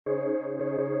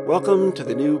Welcome to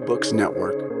the New Books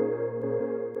Network.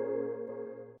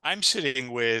 I'm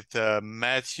sitting with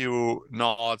Matthew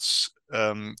Knotts,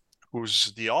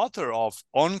 who's the author of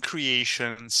On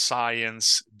Creation,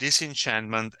 Science,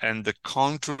 Disenchantment, and the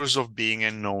Contours of Being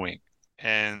and Knowing.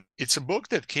 And it's a book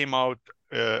that came out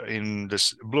in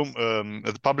this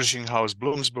the publishing house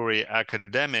Bloomsbury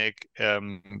Academic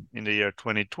in the year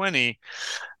 2020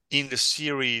 in the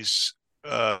series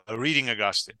Reading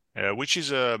Augustine, which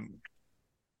is a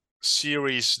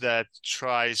series that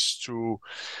tries to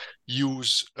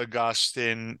use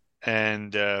Augustine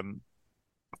and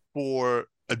for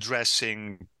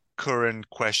addressing current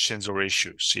questions or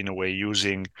issues in a way,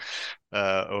 using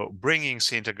or bringing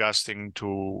Saint Augustine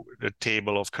to the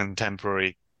table of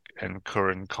contemporary and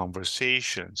current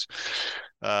conversations.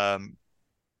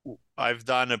 I've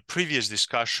done a previous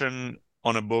discussion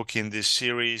on a book in this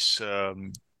series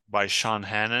by Sean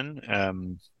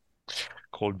Hannon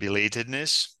called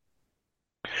Belatedness.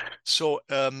 So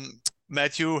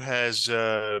Matthew has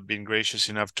been gracious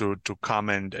enough to come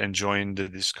and join the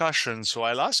discussion. So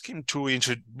I'll ask him to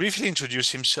briefly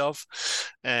introduce himself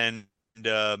and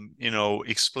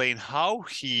explain how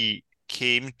he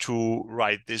came to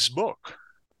write this book.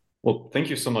 Well, thank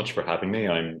you so much for having me.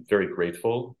 I'm very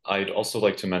grateful. I'd also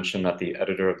like to mention that the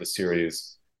editor of the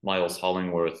series, Miles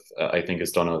Hollingworth, I think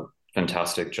has done a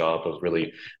fantastic job of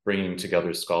really bringing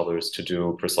together scholars to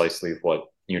do precisely what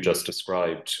you just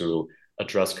described, to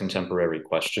address contemporary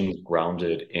questions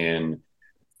grounded in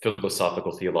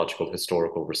philosophical, theological,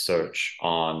 historical research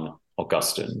on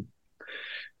Augustine.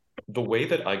 The way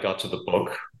that I got to the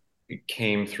book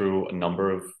came through a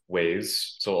number of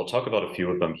ways. So I'll talk about a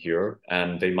few of them here,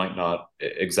 and they might not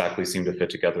exactly seem to fit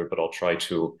together, but I'll try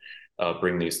to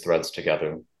bring these threads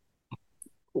together.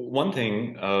 One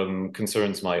thing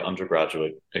concerns my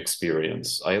undergraduate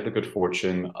experience. I had the good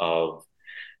fortune of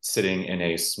sitting in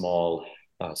a small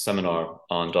seminar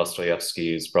on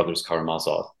Dostoevsky's Brothers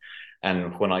Karamazov.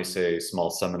 And when I say small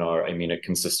seminar, I mean it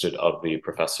consisted of the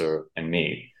professor and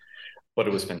me. But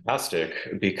it was fantastic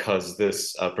because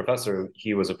this professor,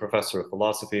 he was a professor of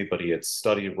philosophy, but he had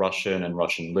studied Russian and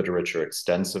Russian literature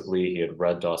extensively. He had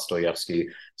read Dostoevsky,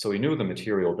 so he knew the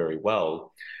material very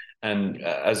well. And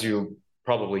as you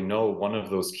probably know, one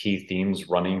of those key themes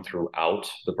running throughout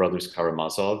the Brothers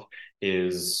Karamazov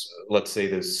is, let's say,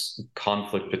 this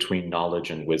conflict between knowledge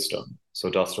and wisdom.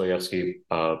 So Dostoevsky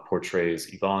portrays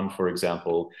Ivan, for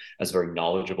example, as very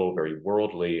knowledgeable, very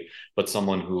worldly, but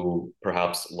someone who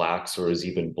perhaps lacks or is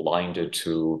even blinded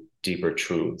to deeper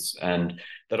truths. And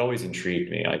that always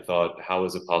intrigued me. I thought, how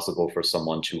is it possible for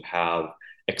someone to have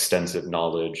extensive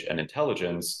knowledge and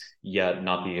intelligence, yet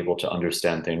not be able to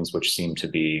understand things which seem to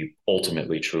be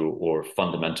ultimately true or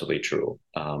fundamentally true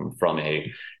from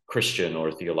a Christian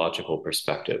or theological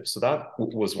perspective? So that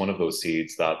was one of those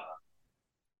seeds that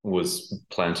was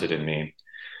planted in me.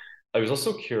 I was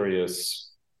also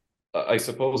curious, I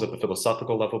suppose, at the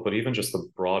philosophical level, but even just the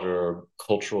broader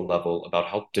cultural level, about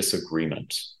how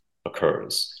disagreement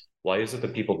occurs. Why is it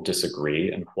that people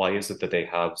disagree, and why is it that they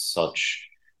have such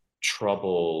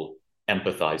trouble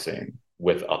empathizing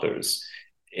with others?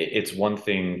 It's one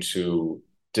thing to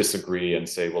disagree and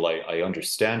say, well, I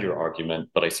understand your argument,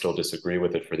 but I still disagree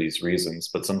with it for these reasons.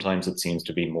 But sometimes it seems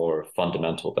to be more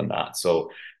fundamental than that.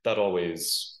 So that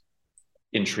always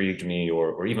intrigued me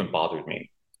or even bothered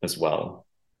me as well.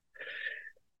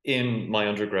 In my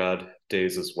undergrad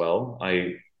days as well,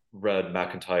 I read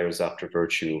MacIntyre's After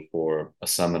Virtue for a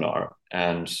seminar.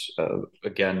 And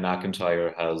again,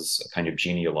 MacIntyre has a kind of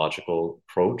genealogical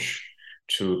approach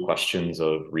to questions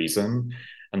of reason.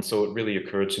 And so it really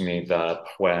occurred to me that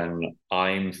when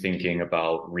I'm thinking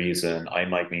about reason, I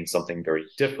might mean something very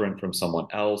different from someone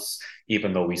else,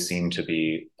 even though we seem to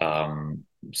be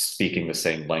speaking the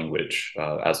same language,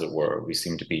 as it were. We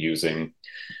seem to be using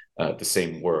the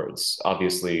same words.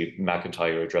 Obviously,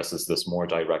 MacIntyre addresses this more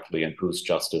directly in Whose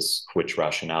Justice, Which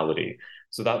Rationality?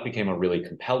 So that became a really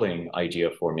compelling idea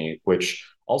for me, which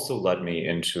also led me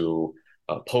into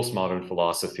postmodern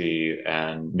philosophy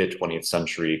and mid-20th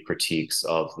century critiques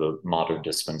of the modern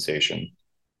dispensation.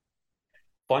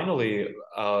 Finally,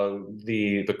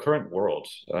 the current world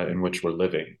in which we're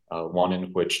living, one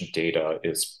in which data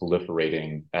is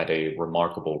proliferating at a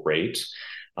remarkable rate.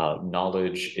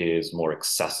 Knowledge is more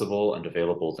accessible and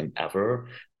available than ever,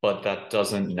 but that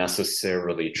doesn't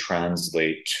necessarily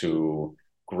translate to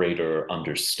greater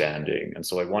understanding. And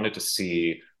so I wanted to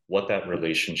see what that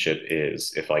relationship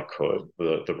is, if I could,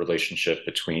 the relationship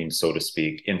between, so to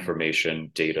speak,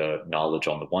 information, data, knowledge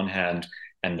on the one hand,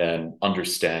 and then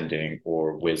understanding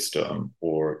or wisdom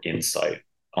or insight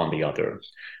on the other.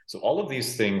 So all of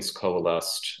these things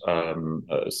coalesced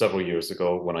several years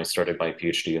ago when I started my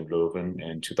PhD in Leuven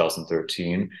in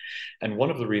 2013. And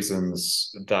one of the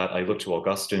reasons that I looked to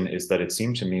Augustine is that it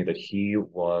seemed to me that he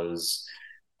was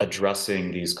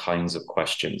addressing these kinds of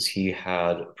questions. He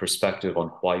had perspective on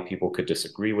why people could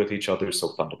disagree with each other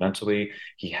so fundamentally.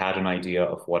 He had an idea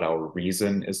of what our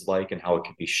reason is like and how it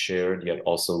can be shared, yet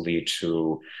also lead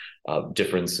to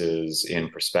differences in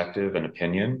perspective and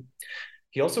opinion.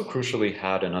 He also crucially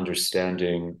had an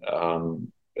understanding,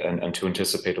 and to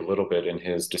anticipate a little bit in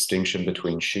his distinction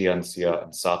between scientia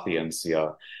and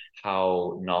sapientia,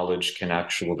 how knowledge can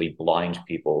actually blind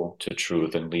people to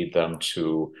truth and lead them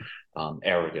to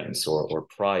arrogance or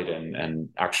pride and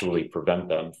actually prevent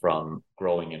them from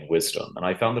growing in wisdom. And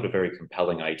I found that a very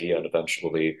compelling idea, and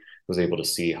eventually was able to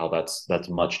see how that's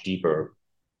much deeper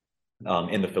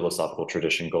in the philosophical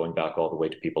tradition, going back all the way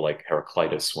to people like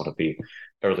Heraclitus, one of the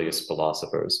earliest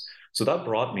philosophers. So that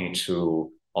brought me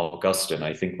to Augustine.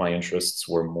 I think my interests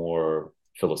were more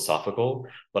philosophical,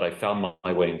 but I found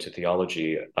my way into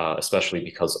theology, especially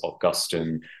because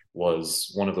Augustine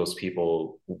was one of those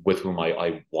people with whom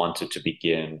I wanted to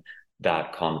begin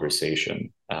that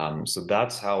conversation. So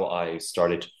that's how I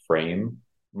started to frame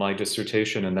my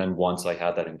dissertation. And then once I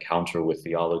had that encounter with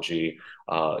theology,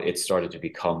 it started to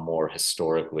become more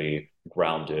historically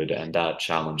grounded, and that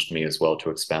challenged me as well to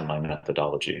expand my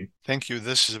methodology. Thank you.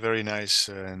 This is a very nice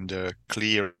and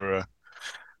clear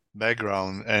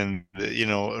background. And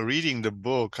reading the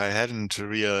book, I hadn't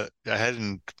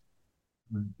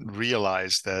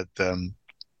realized that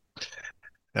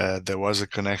there was a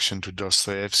connection to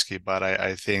Dostoevsky. But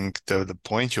I think the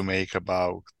point you make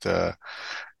about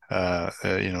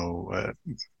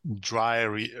dry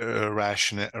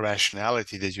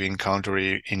rationality that you encounter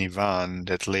in Ivan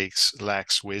that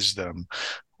lacks wisdom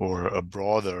or a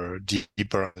broader,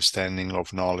 deeper understanding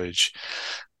of knowledge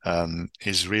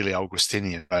is really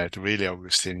Augustinian, right? Really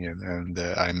Augustinian, and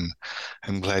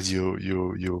I'm glad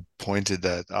you pointed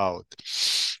that out.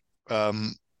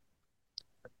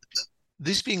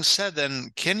 This being said,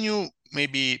 then, can you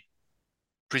maybe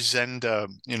present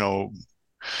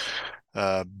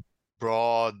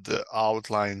broad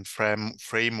outline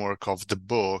framework of the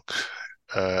book,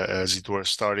 as it were,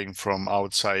 starting from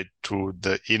outside to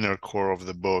the inner core of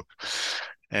the book,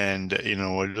 and a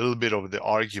little bit of the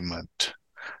argument,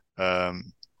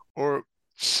 or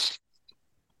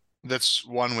that's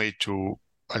one way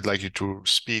I'd like you to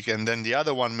speak, and then the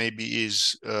other one maybe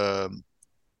is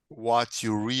what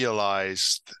you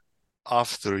realized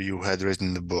after you had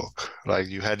written the book. Like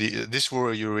these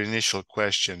were your initial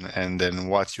question, and then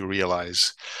what you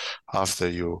realize after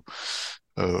you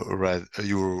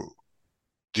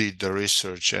did the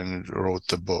research and wrote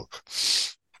the book.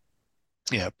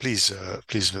 Yeah, please,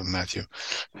 Matthew.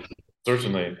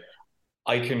 Certainly.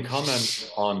 I can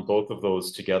comment on both of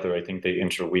those together. I think they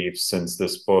interweave, since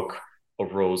this book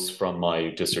arose from my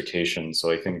dissertation.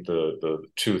 So I think the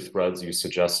two threads you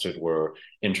suggested were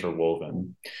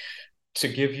interwoven. To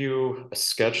give you a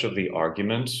sketch of the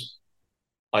argument,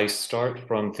 I start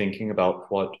from thinking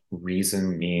about what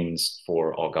reason means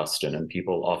for Augustine. And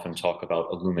people often talk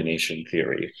about illumination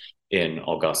theory in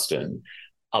Augustine.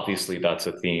 Obviously, that's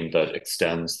a theme that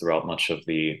extends throughout much of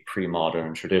the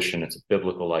pre-modern tradition. It's a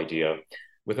biblical idea.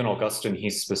 Within Augustine,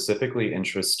 he's specifically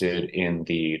interested in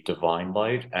the divine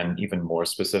light, and even more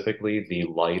specifically, the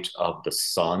light of the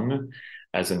sun,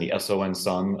 as in the S-O-N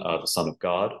sun, the Son of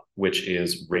God, which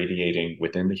is radiating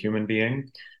within the human being.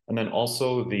 And then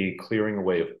also the clearing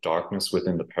away of darkness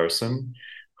within the person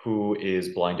who is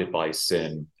blinded by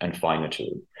sin and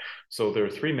finitude. So there are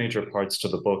three major parts to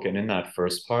the book. And in that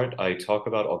first part, I talk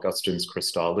about Augustine's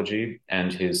Christology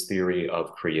and his theory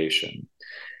of creation.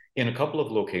 In a couple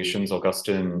of locations,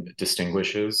 Augustine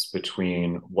distinguishes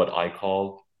between what I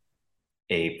call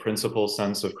a principal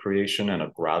sense of creation and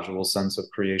a gradual sense of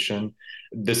creation.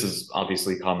 This is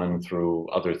obviously common through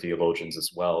other theologians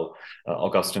as well.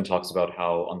 Augustine talks about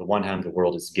how, on the one hand, the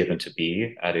world is given to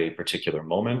be at a particular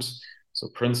moment, so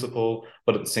principle,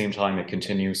 but at the same time, it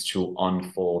continues to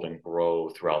unfold and grow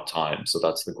throughout time. So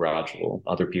that's the gradual.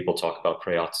 Other people talk about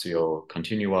creatio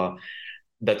continua.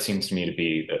 That seems to me to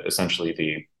be essentially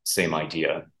the same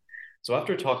idea. So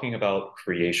after talking about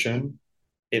creation,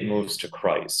 it moves to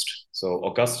Christ. So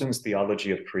Augustine's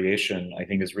theology of creation, I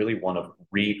think, is really one of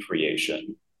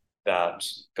recreation, that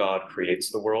God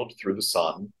creates the world through the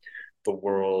Son. The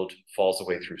world falls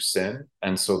away through sin,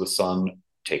 and so the Son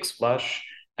takes flesh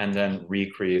and then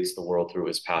recreates the world through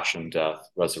his passion, death,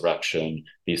 resurrection,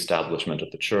 the establishment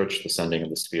of the church, the sending of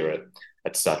the Spirit,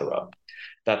 etc.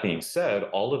 That being said,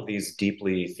 all of these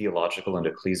deeply theological and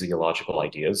ecclesiological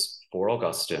ideas for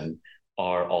Augustine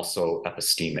are also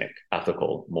epistemic,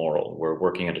 ethical, moral. We're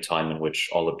working at a time in which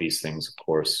all of these things, of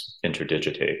course,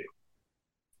 interdigitate.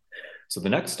 So the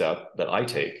next step that I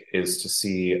take is to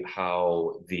see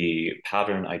how the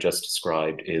pattern I just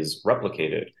described is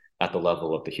replicated at the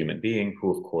level of the human being,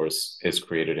 who, of course, is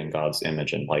created in God's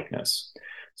image and likeness.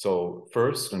 So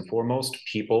first and foremost,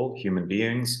 people, human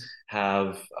beings,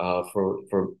 have,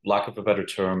 for lack of a better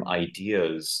term,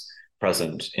 ideas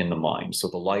present in the mind. So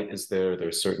the light is there.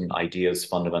 There's certain ideas,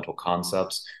 fundamental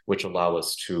concepts, which allow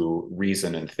us to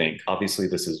reason and think. Obviously,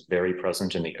 this is very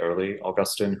present in the early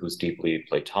Augustine, who's deeply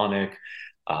Platonic,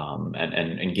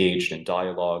 and engaged in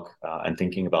dialogue and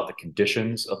thinking about the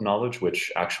conditions of knowledge,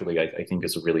 which actually I think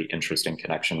is a really interesting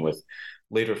connection with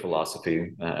later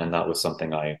philosophy. And that was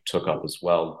something I took up as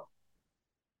well.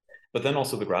 But then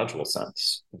also the gradual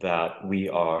sense that we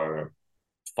are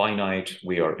finite,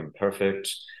 we are imperfect,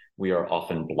 we are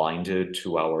often blinded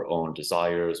to our own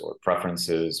desires or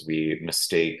preferences. We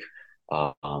mistake,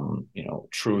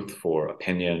 truth for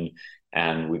opinion,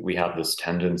 and we have this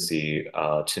tendency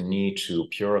to need to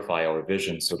purify our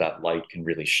vision so that light can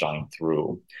really shine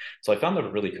through. So I found that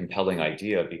a really compelling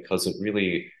idea because it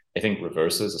really, I think,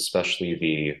 reverses, especially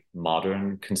the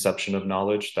modern conception of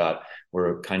knowledge, that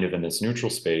we're kind of in this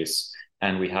neutral space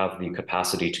and we have the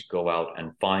capacity to go out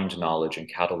and find knowledge and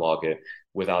catalog it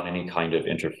without any kind of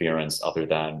interference other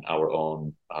than our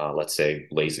own, let's say,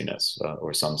 laziness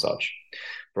or some such.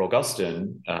 For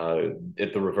Augustine,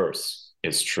 the reverse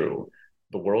is true.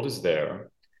 The world is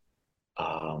there.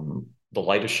 The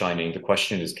light is shining. The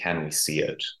question is, can we see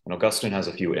it? And Augustine has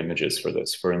a few images for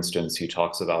this. For instance, he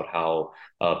talks about how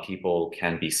people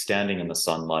can be standing in the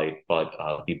sunlight, but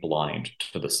be blind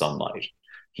to the sunlight.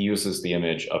 He uses the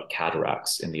image of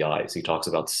cataracts in the eyes. He talks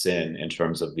about sin in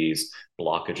terms of these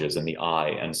blockages in the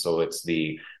eye. And so it's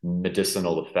the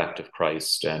medicinal effect of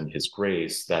Christ and his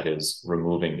grace that is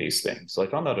removing these things. So I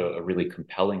found that a really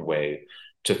compelling way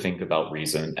to think about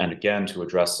reason. And again, to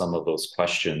address some of those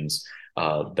questions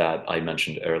that I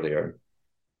mentioned earlier.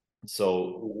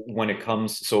 So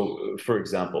for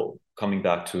example, coming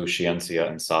back to scientia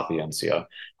and sapientia,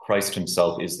 Christ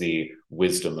himself is the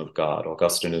wisdom of God.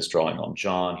 Augustine is drawing on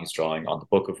John. He's drawing on the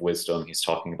Book of Wisdom. He's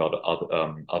talking about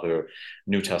other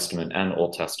New Testament and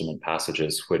Old Testament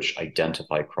passages which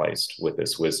identify Christ with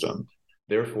this wisdom.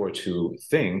 Therefore, to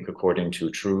think according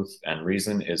to truth and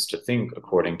reason is to think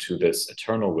according to this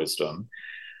eternal wisdom.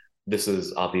 This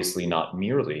is obviously not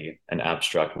merely an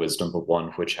abstract wisdom, but one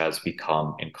which has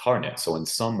become incarnate. So in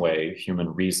some way,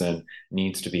 human reason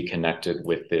needs to be connected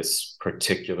with this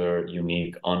particular,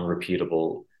 unique,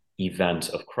 unrepeatable event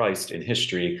of Christ in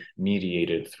history,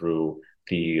 mediated through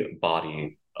the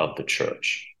body of the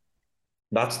church.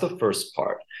 That's the first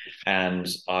part. And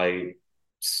I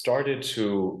started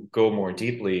to go more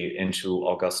deeply into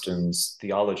Augustine's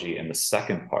theology in the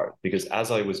second part, because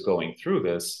as I was going through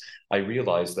this, I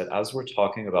realized that as we're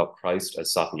talking about Christ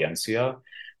as sapientia,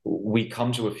 we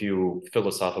come to a few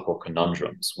philosophical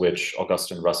conundrums, which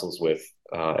Augustine wrestles with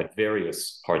at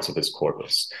various parts of his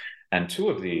corpus. And two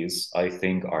of these, I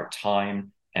think, are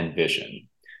time and vision.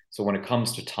 So when it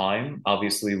comes to time,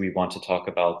 obviously, we want to talk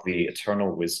about the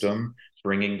eternal wisdom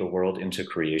bringing the world into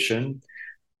creation.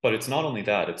 But it's not only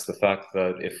that, it's the fact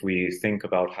that if we think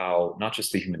about how not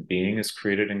just the human being is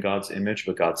created in God's image,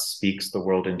 but God speaks the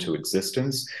world into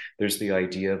existence, there's the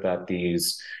idea that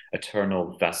these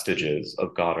eternal vestiges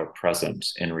of God are present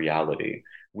in reality.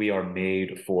 We are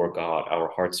made for God. Our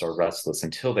hearts are restless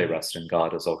until they rest in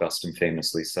God, as Augustine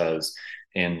famously says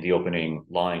in the opening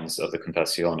lines of the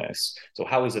Confessiones. So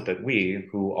how is it that we,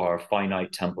 who are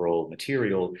finite temporal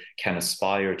material, can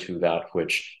aspire to that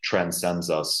which transcends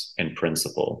us in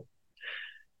principle?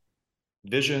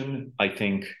 Vision, I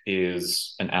think,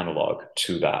 is an analog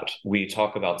to that. We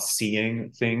talk about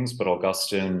seeing things, but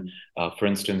Augustine, for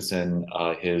instance, in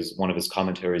one of his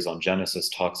commentaries on Genesis,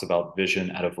 talks about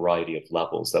vision at a variety of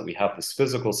levels, that we have this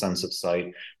physical sense of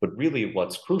sight, but really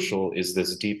what's crucial is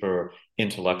this deeper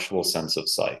intellectual sense of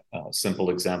sight. A simple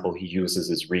example he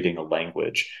uses is reading a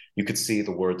language. You could see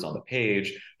the words on the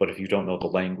page, but if you don't know the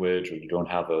language or you don't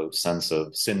have a sense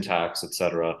of syntax,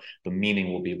 etc., the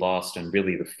meaning will be lost. And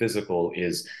really the physical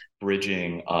is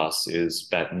bridging us, is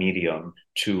that medium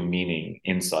to meaning,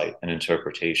 insight, and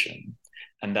interpretation.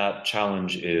 And that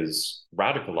challenge is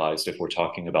radicalized if we're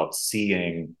talking about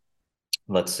seeing,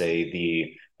 let's say,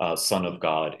 the Son of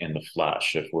God in the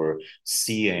flesh, if we're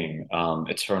seeing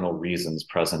eternal reasons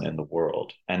present in the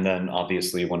world. And then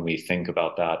obviously when we think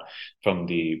about that from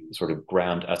the sort of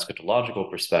grand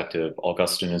eschatological perspective,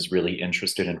 Augustine is really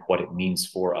interested in what it means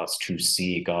for us to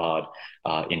see God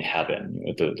in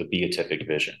heaven, the beatific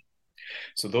vision.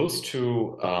 So those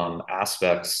two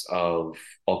aspects of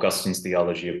Augustine's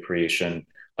theology of creation,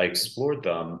 I explored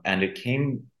them, and it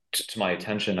came to my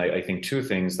attention, I think, two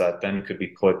things that then could be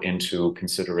put into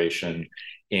consideration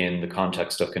in the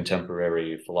context of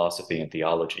contemporary philosophy and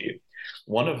theology.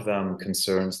 One of them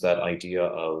concerns that idea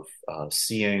of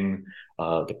seeing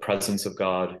the presence of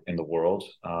God in the world,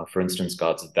 for instance,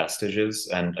 God's vestiges.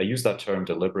 And I use that term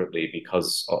deliberately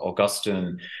because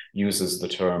Augustine uses the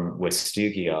term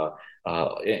vestigia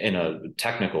in a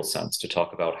technical sense to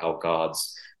talk about how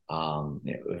God's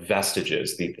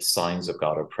vestiges, the signs of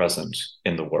God, are present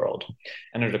in the world.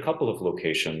 And at a couple of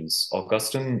locations,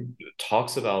 Augustine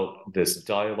talks about this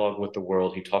dialogue with the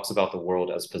world. He talks about the world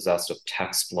as possessed of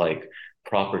text-like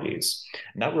properties.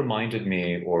 And that reminded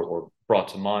me, or brought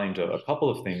to mind, a couple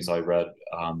of things I read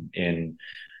in,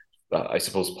 I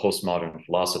suppose, postmodern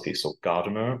philosophy. So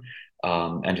Gadamer,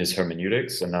 and his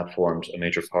hermeneutics, and that formed a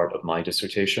major part of my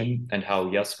dissertation, and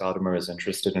how, yes, Gadamer is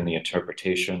interested in the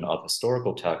interpretation of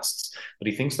historical texts, but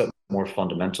he thinks that more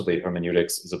fundamentally,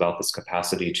 hermeneutics is about this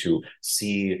capacity to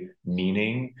see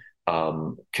meaning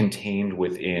contained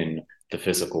within the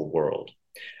physical world.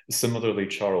 Similarly,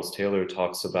 Charles Taylor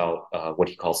talks about what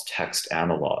he calls text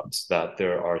analogs, that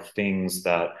there are things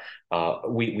that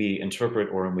we interpret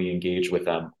or we engage with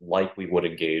them like we would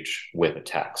engage with a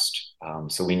text.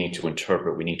 So we need to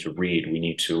interpret, we need to read, we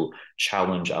need to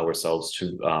challenge ourselves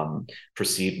to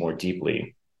proceed more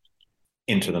deeply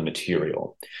into the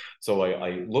material. So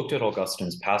I looked at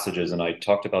Augustine's passages, and I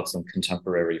talked about some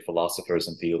contemporary philosophers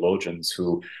and theologians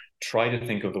who try to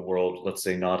think of the world, let's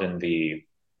say, not in the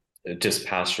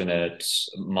dispassionate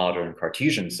modern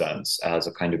Cartesian sense as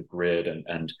a kind of grid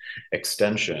and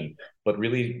extension, but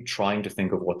really trying to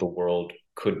think of what the world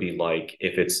could be like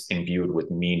if it's imbued with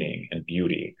meaning and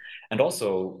beauty. And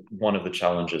also, one of the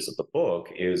challenges of the book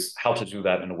is how to do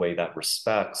that in a way that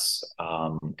respects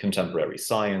contemporary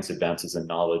science, advances in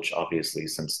knowledge, obviously,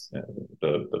 since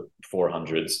the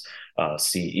 400s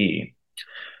CE.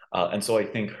 And so I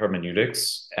think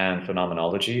hermeneutics and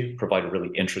phenomenology provide a really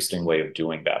interesting way of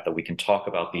doing that, that we can talk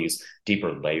about these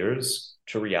deeper layers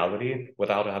to reality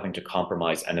without having to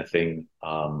compromise anything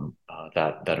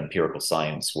that empirical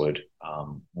science would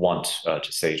want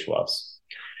to say to us.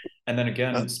 And then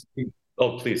again,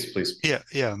 oh, please.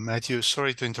 Yeah, Matthew,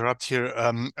 sorry to interrupt here.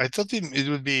 I thought it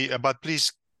would be about,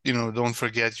 please, don't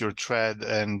forget your thread,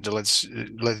 and let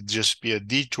it just be a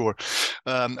detour.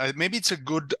 Maybe it's a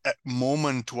good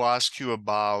moment to ask you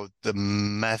about the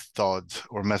method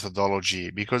or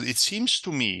methodology, because it seems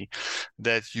to me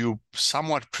that you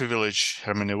somewhat privilege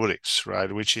hermeneutics,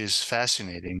 right? Which is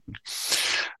fascinating,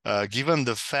 given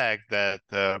the fact that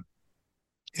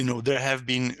there have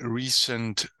been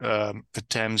recent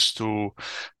attempts to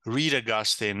read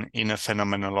Augustine in a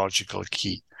phenomenological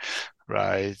key,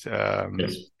 right?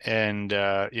 Yes. And,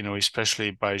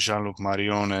 especially by Jean-Luc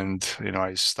Marion, and,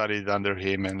 I studied under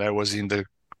him, and I was in the,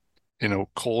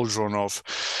 cauldron of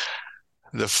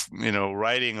the,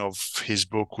 writing of his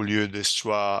book, Au lieu de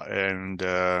soi, and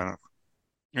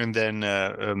then,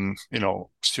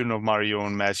 student of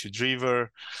Marion, Matthew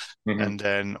Driver, and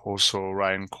then also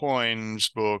Ryan Coyne's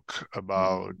book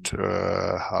about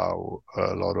how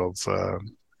a lot of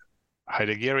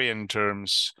Heideggerian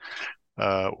terms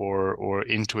or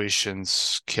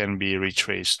intuitions can be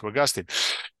retraced to Augustine.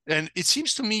 And it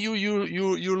seems to me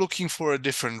you're looking for a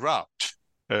different route.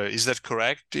 Is that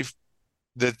correct? If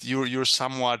that you're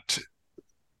somewhat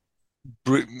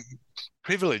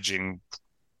privileging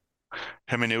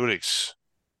hermeneutics,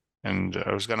 and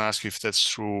I was going to ask you if that's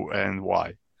true and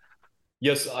why.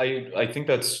 Yes, I think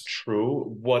that's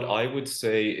true. What I would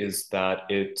say is that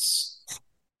it's,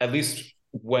 at least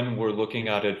when we're looking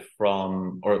at it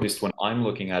from, or at least when I'm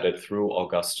looking at it through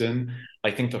Augustine,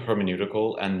 I think the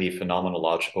hermeneutical and the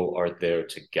phenomenological are there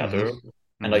together. Mm-hmm.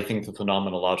 And I think the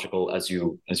phenomenological, as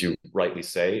you rightly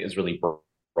say, is really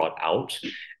brought out.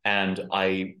 And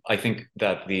I think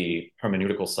that the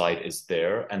hermeneutical side is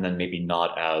there, and then maybe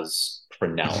not as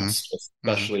pronounced,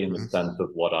 especially in the sense of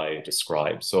what I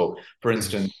described. So, for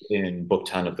instance, in Book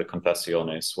 10 of the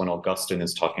Confessiones, when Augustine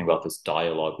is talking about this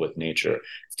dialogue with nature,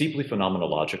 it's deeply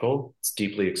phenomenological, it's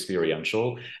deeply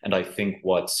experiential. And I think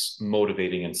what's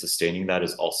motivating and sustaining that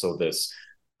is also this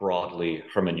broadly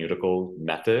hermeneutical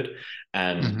method.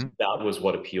 And that was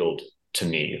what appealed to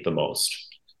me the most.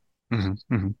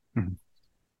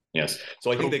 Yes.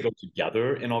 So I think So, they go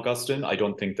together in Augustine. I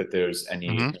don't think that there's any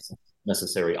mhm.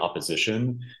 necessary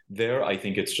opposition there. I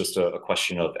think it's just a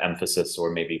question of emphasis,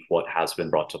 or maybe what has been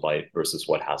brought to light versus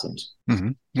what hasn't.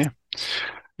 Yeah.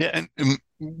 Yeah, and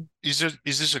is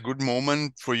this a good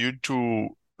moment for you to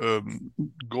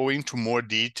go into more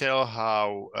detail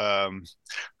how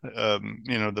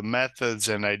the methods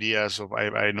and ideas of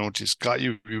I noticed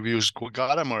you've used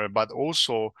Gadamer, but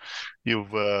also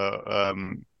you've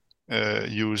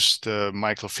used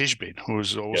Michael Fishbein,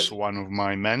 who's also Yes. one of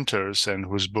my mentors and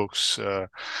whose books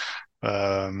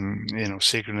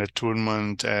Sacred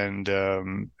Attunement and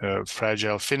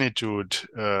Fragile Finitude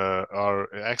are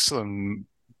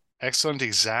excellent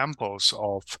examples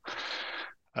of,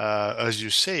 as you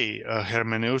say, a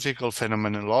hermeneutical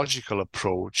phenomenological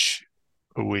approach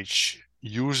which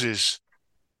uses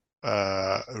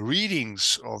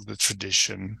readings of the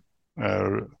tradition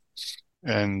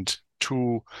and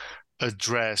to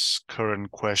address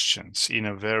current questions in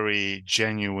a very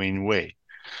genuine way.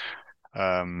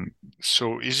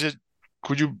 So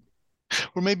could you,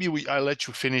 or maybe I'll let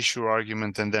you finish your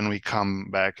argument and then we come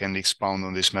back and expound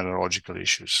on these methodological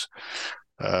issues.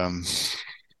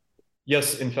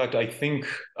 Yes, in fact, I think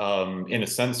in a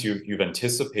sense you've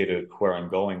anticipated where I'm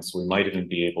going, so we might even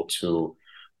be able to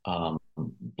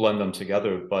blend them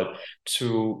together. But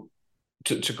to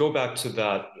go back to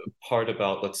that part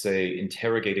about, let's say,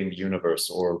 interrogating the universe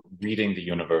or reading the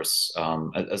universe,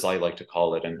 as I like to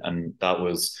call it, and that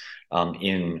was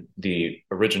in the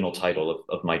original title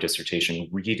of my dissertation,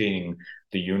 reading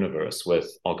the universe with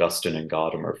Augustine and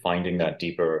Gadamer, finding that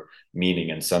deeper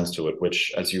meaning and sense to it,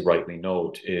 which, as you rightly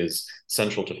note, is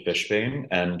central to Fishbein.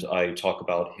 And I talk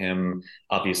about him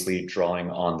obviously drawing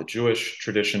on the Jewish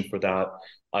tradition for that.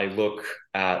 I look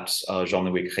at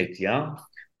Jean-Louis Chrétien,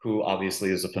 who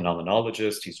obviously is a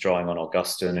phenomenologist. He's drawing on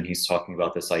Augustine, and he's talking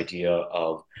about this idea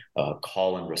of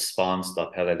call and response,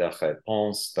 l'appel et la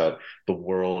réponse, that the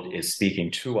world is speaking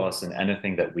to us, and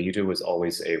anything that we do is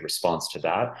always a response to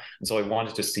that. And so I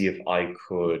wanted to see if I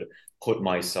could put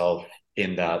myself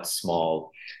in that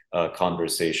small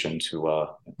conversation to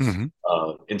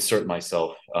insert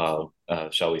myself,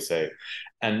 shall we say.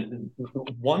 And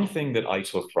one thing that I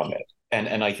took from it,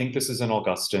 and I think this is in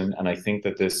Augustine, and I think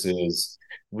that this is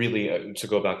really, to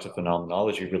go back to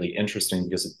phenomenology, really interesting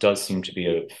because it does seem to be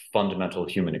a fundamental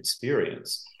human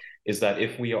experience, is that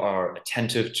if we are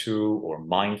attentive to or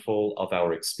mindful of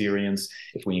our experience,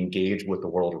 if we engage with the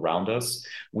world around us,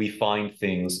 we find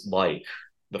things like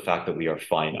the fact that we are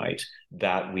finite,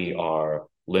 that we are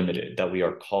limited, that we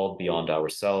are called beyond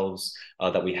ourselves,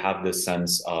 that we have this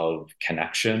sense of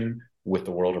connection with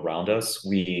the world around us.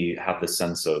 We have this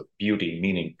sense of beauty,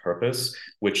 meaning, purpose,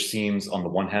 which seems on the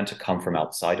one hand to come from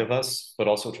outside of us, but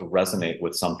also to resonate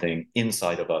with something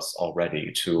inside of us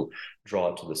already, to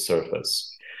draw it to the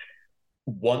surface.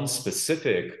 One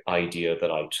specific idea that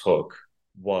I took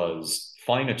was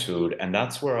finitude, and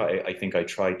that's where I think I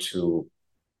tried to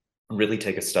really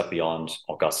take a step beyond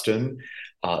Augustine.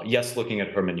 Yes, looking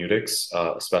at hermeneutics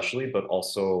especially, but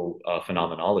also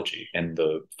phenomenology in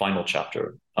the final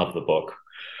chapter of the book.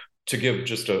 To give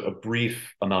just a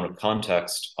brief amount of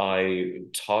context, I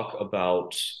talk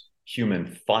about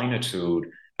human finitude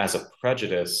as a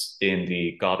prejudice in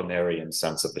the Gadamerian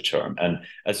sense of the term. And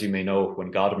as you may know,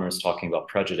 when Gadamer is talking about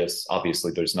prejudice,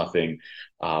 obviously there's nothing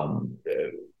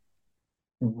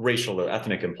racial or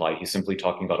ethnic implied. He's simply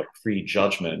talking about a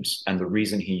prejudgment. And the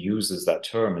reason he uses that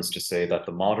term is to say that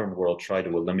the modern world tried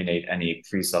to eliminate any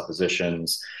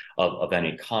presuppositions of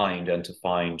any kind and to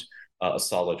find a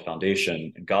solid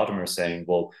foundation. And Gadamer is saying,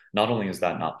 well, not only is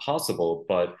that not possible,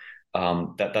 but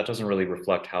that doesn't really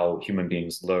reflect how human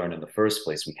beings learn in the first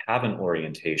place. We have an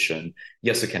orientation.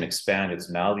 Yes, it can expand, it's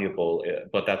malleable,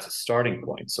 but that's a starting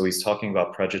point. So he's talking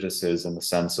about prejudices in the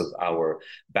sense of our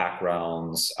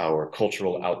backgrounds, our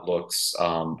cultural outlooks,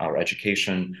 our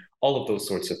education, all of those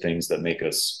sorts of things that make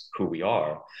us who we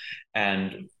are.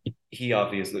 And he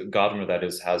obviously, Gadamer, that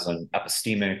is, has an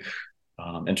epistemic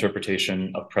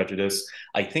interpretation of prejudice.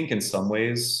 I think in some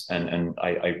ways, and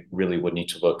I really would need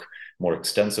to look more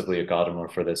extensively at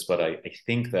Gadamer for this, but I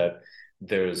think that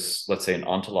there's, let's say, an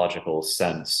ontological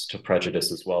sense to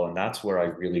prejudice as well. And that's where I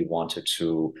really wanted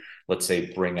to, let's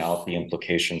say, bring out the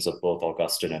implications of both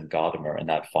Augustine and Gadamer in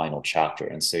that final chapter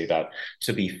and say that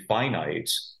to be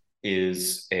finite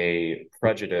is a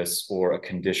prejudice or a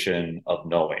condition of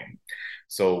knowing.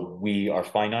 So we are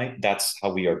finite, that's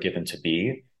how we are given to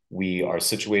be. We are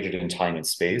situated in time and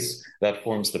space. That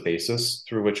forms the basis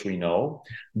through which we know.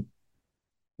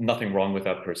 Nothing wrong with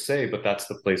that per se, but that's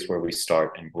the place where we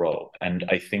start and grow. And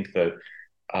I think that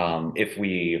if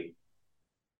we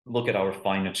look at our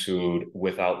finitude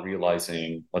without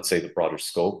realizing, let's say, the broader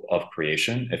scope of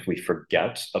creation, if we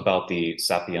forget about the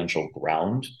sapiential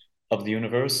ground of the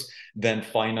universe, then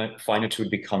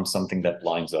finitude becomes something that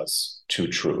blinds us to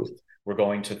truth. We're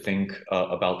going to think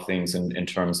about things in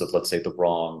terms of, let's say, the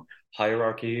wrong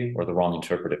hierarchy or the wrong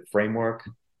interpretive framework.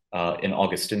 In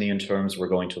Augustinian terms, we're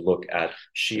going to look at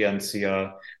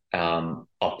scientia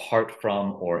apart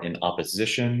from or in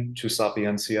opposition to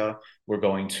sapientia. We're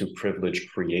going to privilege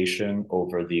creation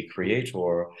over the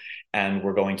creator, and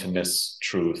we're going to miss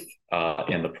truth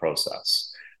in the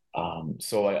process.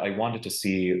 So I wanted to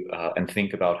see and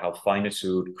think about how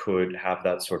finitude could have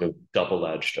that sort of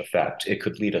double-edged effect. It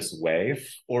could lead us away,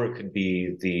 or it could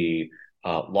be the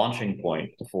launching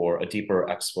point for a deeper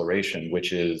exploration,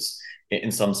 which is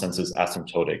in some senses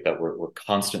asymptotic, that we're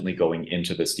constantly going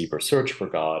into this deeper search for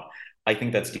God. I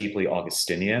think that's deeply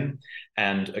Augustinian.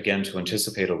 And again, to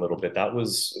anticipate a little bit, that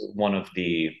was one of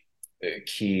the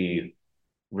key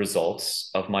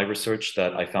results of my research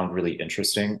that I found really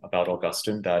interesting about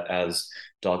Augustine, that as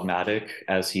dogmatic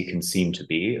as he can seem to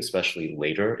be, especially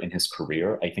later in his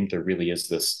career, I think there really is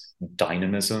this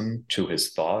dynamism to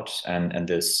his thought and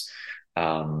this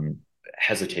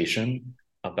hesitation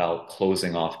about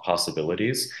closing off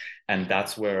possibilities. And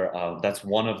that's where that's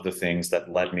one of the things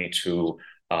that led me to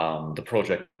the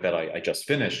project that I just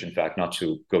finished. In fact, not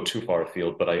to go too far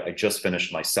afield, but I just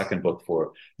finished my second book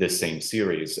for this same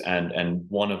series. And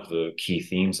one of the key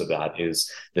themes of that is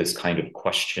this kind of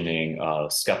questioning,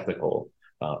 skeptical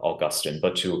Augustine.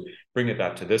 But to bring it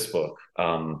back to this book,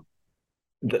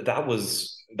 that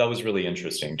was really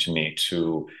interesting to me,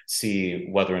 to see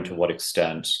whether and to what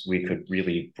extent we could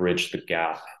really bridge the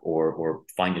gap or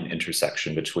find an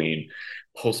intersection between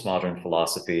postmodern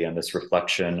philosophy and this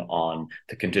reflection on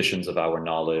the conditions of our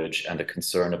knowledge and the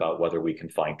concern about whether we can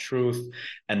find truth,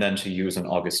 and then to use an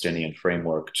Augustinian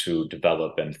framework to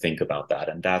develop and think about that.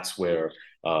 And that's where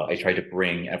I try to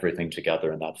bring everything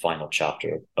together in that final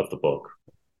chapter of the book.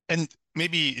 And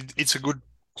maybe it's a good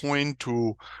point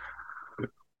to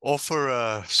offer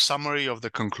a summary of the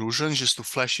conclusions, just to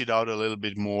flesh it out a little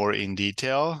bit more in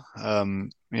detail,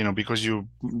 because you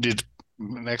did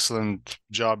an excellent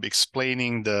job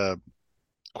explaining the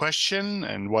question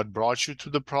and what brought you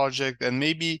to the project. And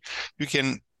maybe you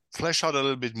can flesh out a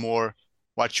little bit more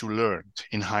what you learned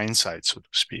in hindsight, so to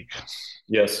speak.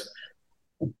 Yes.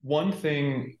 One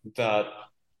thing that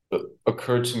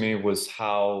occurred to me was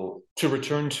how, to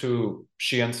return to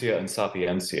scientia and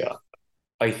sapientia,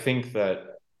 I think that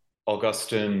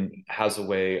Augustine has a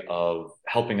way of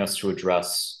helping us to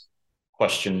address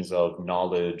questions of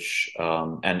knowledge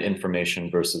and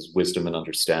information versus wisdom and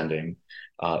understanding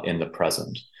in the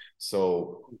present.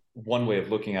 So one way of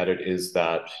looking at it is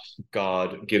that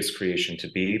God gives creation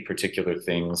to be, particular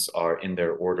things are in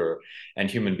their order, and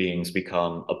human beings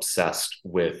become obsessed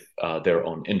with their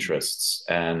own interests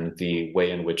and the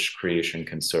way in which creation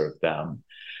can serve them.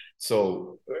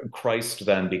 So Christ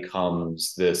then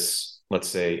becomes this, let's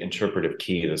say, interpretive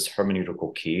key, this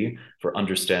hermeneutical key for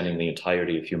understanding the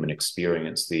entirety of human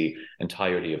experience, the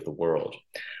entirety of the world.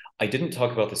 I didn't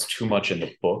talk about this too much in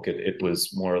the book. It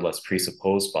was more or less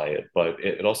presupposed by it, but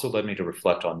it also led me to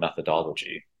reflect on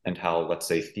methodology and how, let's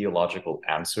say, theological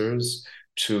answers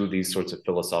to these sorts of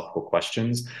philosophical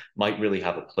questions might really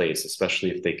have a place, especially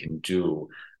if they can do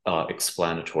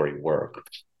explanatory work.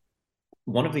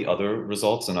 One of the other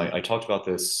results, and I talked about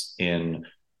this in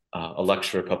a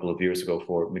lecture a couple of years ago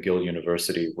for McGill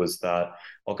University, was that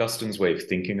Augustine's way of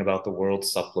thinking about the world,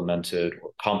 supplemented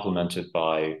or complemented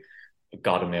by a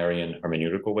Gadamerine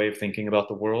hermeneutical way of thinking about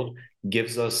the world,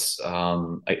 gives us,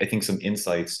 I think, some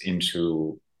insights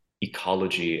into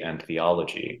ecology and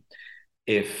theology.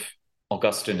 If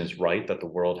Augustine is right that the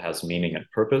world has meaning and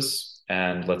purpose,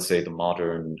 and let's say the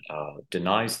modern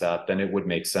denies that, then it would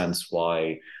make sense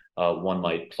why one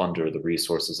might plunder the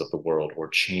resources of the world or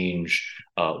change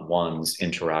one's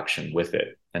interaction with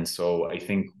it. And so I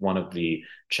think one of the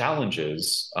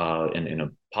challenges in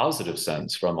a positive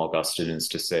sense from Augustine is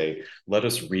to say, let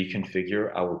us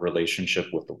reconfigure our relationship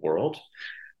with the world.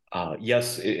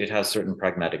 Yes, it has certain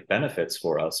pragmatic benefits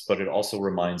for us, but it also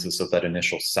reminds us of that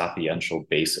initial sapiential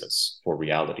basis for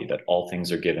reality, that all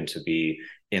things are given to be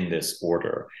in this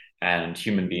order. And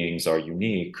human beings are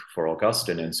unique for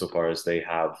Augustine insofar as they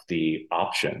have the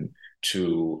option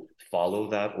to follow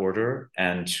that order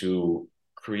and to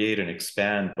create and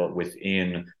expand, but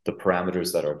within the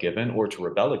parameters that are given, or to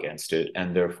rebel against it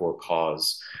and therefore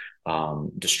cause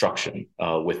destruction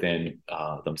within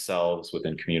themselves,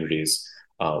 within communities,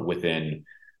 within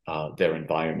their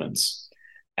environments.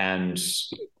 And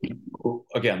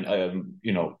again,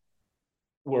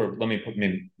 let me put,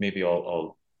 maybe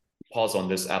I'll pause on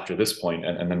this after this point,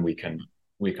 and then we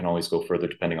can always go further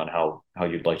depending on how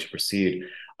you'd like to proceed.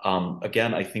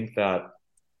 Again, I think that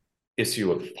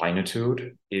issue of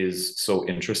finitude is so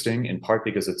interesting, in part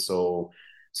because it's so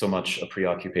much a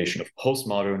preoccupation of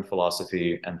postmodern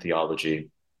philosophy and theology.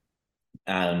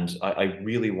 And I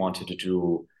really wanted to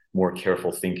do more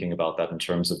careful thinking about that in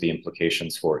terms of the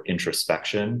implications for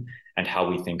introspection and how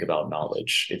we think about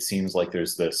knowledge. It seems like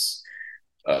there's this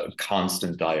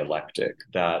constant dialectic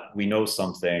that we know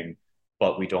something,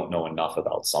 but we don't know enough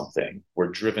about something. We're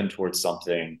driven towards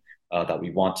something that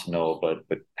we want to know,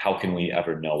 but how can we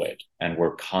ever know it? And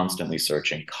we're constantly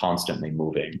searching, constantly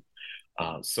moving.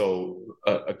 Again,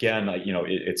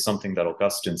 it's something that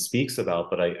Augustine speaks about,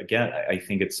 but I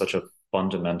think it's such a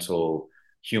fundamental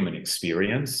human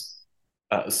experience,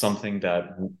 something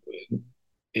that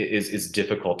is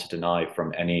difficult to deny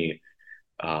from any,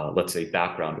 let's say,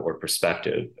 background or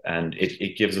perspective. And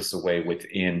it gives us a way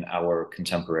within our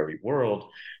contemporary world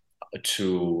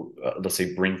to, let's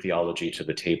say, bring theology to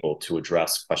the table to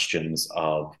address questions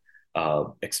of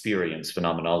experience,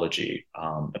 phenomenology,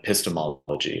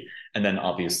 epistemology, and then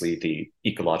obviously the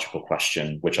ecological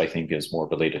question, which I think is more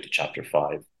related to chapter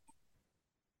 5.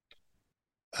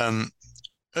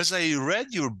 As I read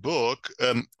your book,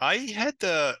 I had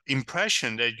the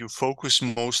impression that you focus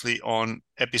mostly on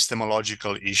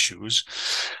epistemological issues,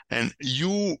 and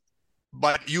you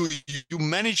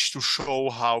managed to show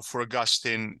how, for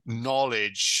Augustine,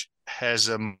 knowledge has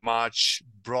a much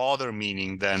broader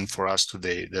meaning than for us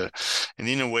today. And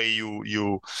in a way,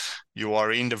 you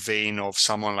are in the vein of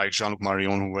someone like Jean-Luc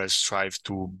Marion, who has strived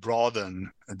to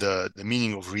broaden the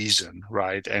meaning of reason,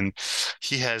 right? And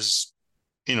he has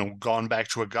gone back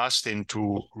to Augustine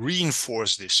to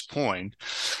reinforce this point,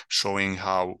 showing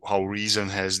how reason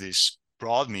has this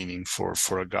broad meaning for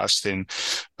Augustine,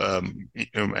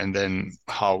 and then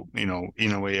how,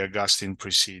 in a way, Augustine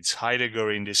precedes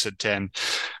Heidegger in this attempt.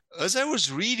 As I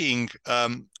was reading,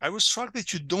 I was struck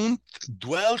that you don't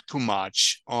dwell too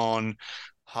much on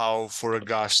how, for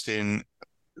Augustine,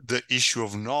 the issue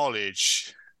of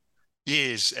knowledge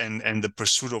is, and the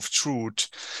pursuit of truth,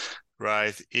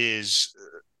 right, is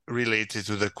related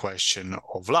to the question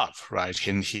of love, right?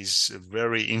 In his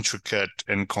very intricate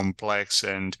and complex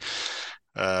and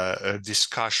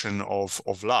discussion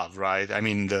of love, right? I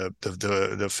mean, the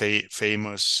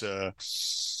famous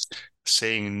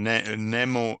saying,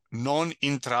 "Nemo non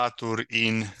intratur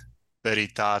in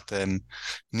veritatem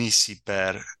nisi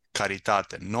per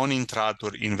caritatem." Non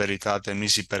intratur in veritatem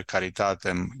nisi per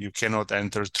caritatem. You cannot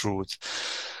enter truth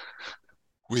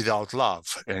without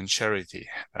love and charity.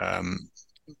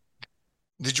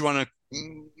 Did you want to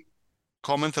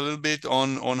comment a little bit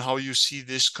on how you see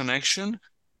this connection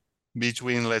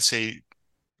between, let's say,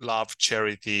 love,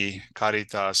 charity,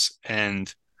 caritas,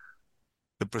 and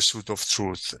the pursuit of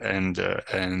truth, and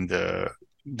the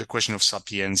question of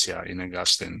sapientia in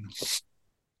Augustine?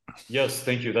 Yes,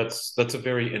 thank you. That's a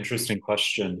very interesting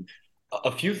question.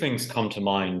 A few things come to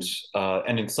mind,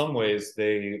 and in some ways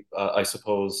they, I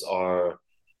suppose, are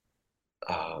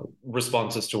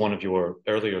responses to one of your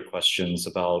earlier questions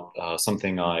about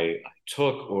something I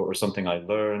took or something I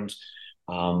learned,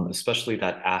 especially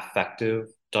that affective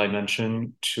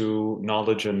dimension to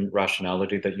knowledge and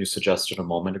rationality that you suggested a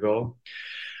moment ago.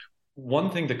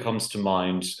 One thing that comes to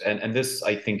mind, and this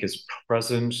I think is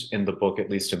present in the book, at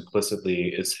least implicitly,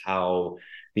 is how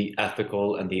the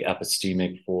ethical and the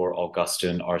epistemic for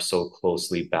Augustine are so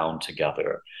closely bound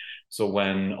together. So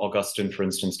when Augustine, for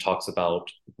instance, talks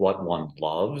about what one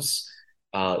loves,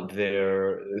 that's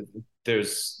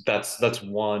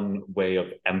one way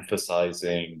of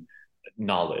emphasizing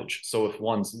knowledge. So if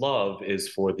one's love is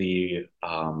for the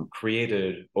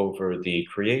created over the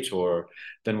creator,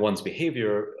 then one's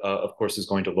behavior, of course, is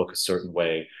going to look a certain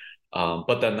way.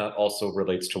 But then that also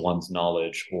relates to one's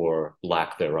knowledge or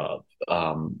lack thereof.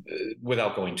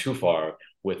 Without going too far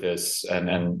with this,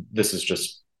 and this is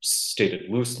just stated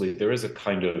loosely, there is a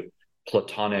kind of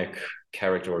Platonic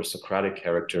character or Socratic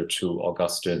character to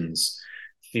Augustine's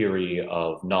theory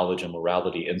of knowledge and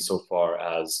morality, insofar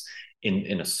as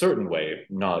in a certain way,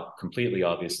 not completely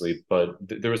obviously, but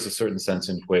there is a certain sense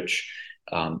in which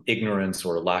ignorance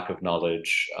or lack of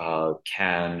knowledge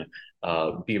can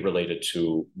be related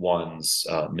to one's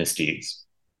misdeeds.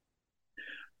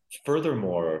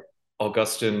 Furthermore,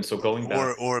 Augustine, so going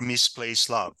back... Or misplaced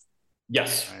love.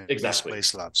 Yes, right? Exactly.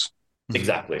 Misplaced loves.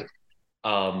 Exactly.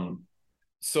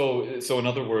 So in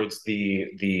other words,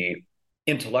 the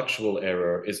intellectual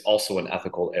error is also an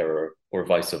ethical error or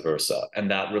vice versa.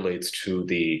 And that relates to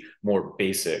the more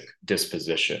basic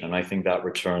disposition. And I think that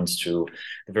returns to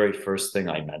the very first thing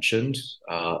I mentioned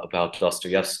about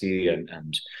Dostoevsky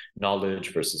and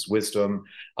knowledge versus wisdom,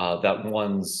 that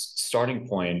one's starting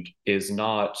point is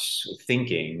not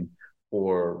thinking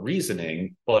or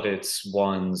reasoning, but it's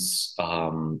one's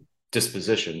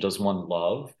disposition. Does one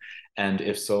love? And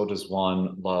if so, does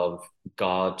one love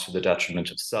God to the detriment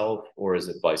of self, or is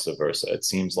it vice versa? It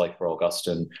seems like for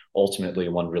Augustine, ultimately,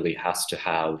 one really has to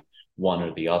have one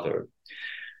or the other.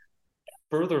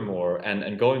 Furthermore,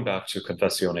 and going back to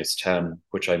Confessiones 10,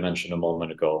 which I mentioned a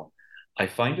moment ago, I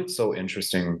find it so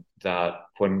interesting that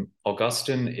when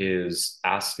Augustine is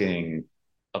asking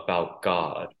about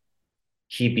God,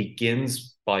 he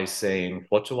begins by saying,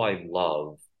 what do I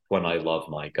love when I love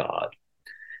my God?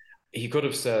 He could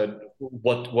have said,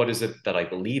 what is it that I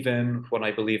believe in when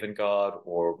I believe in God?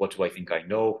 Or what do I think I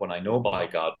know when I know my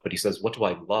God? But he says, what do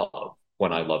I love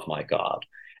when I love my God?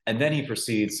 And then he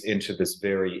proceeds into this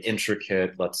very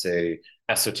intricate, let's say,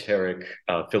 esoteric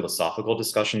philosophical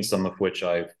discussion, some of which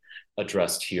I've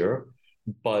addressed here.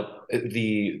 But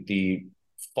the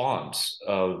font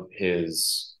of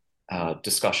his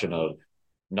discussion of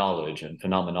knowledge and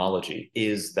phenomenology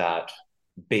is that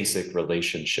basic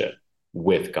relationship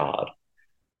with God.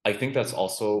 I think that's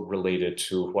also related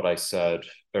to what I said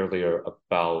earlier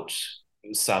about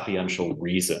sapiential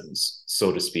reasons,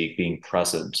 so to speak, being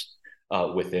present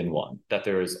within one, that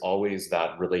there is always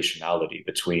that relationality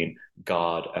between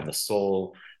God and the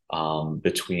soul,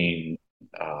 between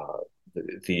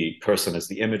the person as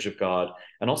the image of God,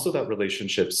 and also that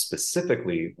relationship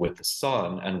specifically with the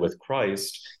Son and with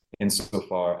Christ,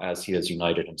 insofar as he has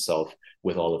united himself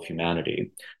with all of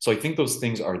humanity. So I think those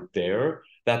things are there.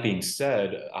 That being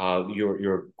said,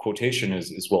 your quotation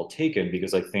is well taken,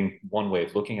 because I think one way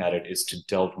of looking at it is to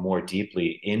delve more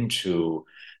deeply into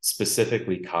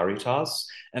specifically caritas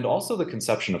and also the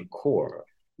conception of core,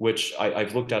 which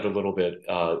I've looked at a little bit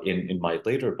in my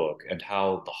later book, and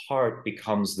how the heart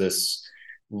becomes this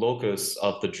locus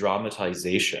of the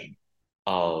dramatization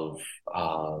of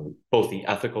both the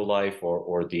ethical life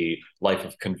or the life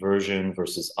of conversion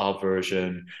versus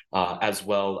aversion, as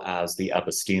well as the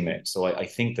epistemic. So I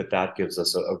think that gives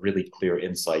us a really clear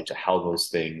insight to how those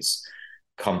things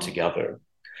come together.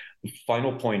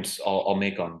 Final point I'll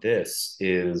make on this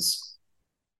is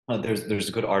there's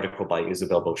a good article by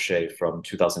Isabelle Bauchet from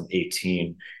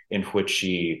 2018 in which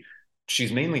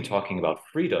she's mainly talking about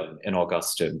freedom in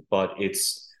Augustine, but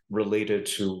it's related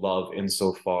to love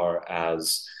insofar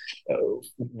as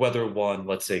whether one,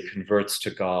 let's say, converts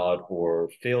to God or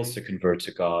fails to convert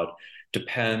to God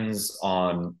depends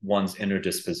on one's inner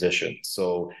disposition.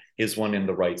 So is one in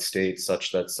the right state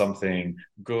such that something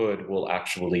good will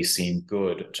actually seem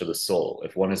good to the soul?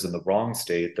 If one is in the wrong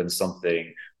state, then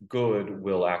something good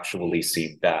will actually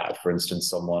seem bad. For instance,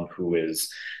 someone who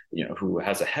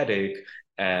has a headache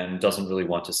and doesn't really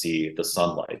want to see the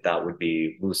sunlight, that would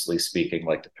be, loosely speaking,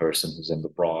 like the person who's in the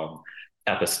wrong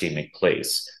epistemic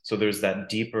place. So there's that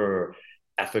deeper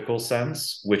ethical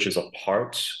sense, which is a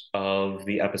part of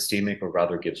the epistemic, or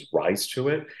rather gives rise to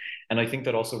it. And I think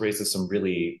that also raises some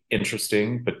really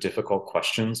interesting but difficult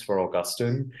questions for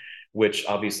Augustine, which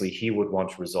obviously he would want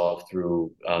to resolve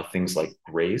through things like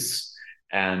grace.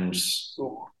 And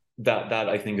that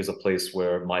I think is a place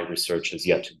where my research has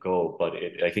yet to go, but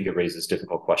I think it raises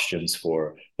difficult questions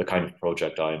for the kind of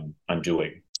project I'm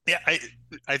doing. Yeah,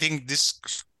 I think this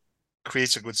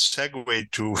creates a good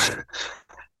segue to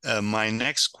my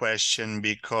next question,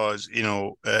 because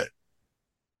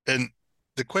and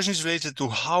the question is related to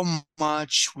how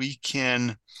much we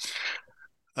can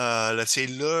let's say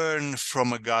learn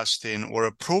from Augustine, or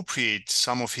appropriate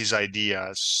some of his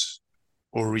ideas,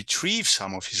 or retrieve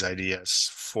some of his ideas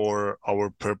for our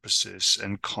purposes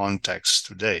and context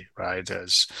today, right?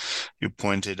 As you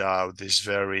pointed out, this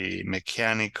very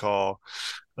mechanical,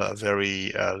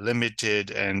 very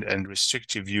limited and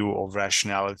restrictive view of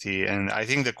rationality. And I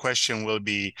think the question will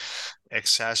be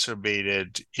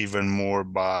exacerbated even more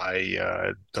by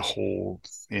the whole,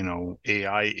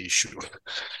 AI issue.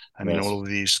 I mean, all of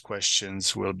these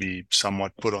questions will be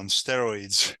somewhat put on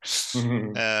steroids.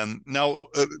 Mm-hmm. Now,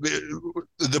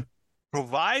 the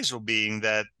proviso being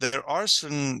that there are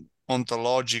some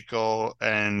ontological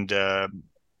and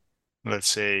let's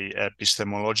say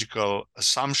epistemological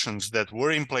assumptions that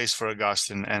were in place for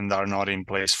Augustine and are not in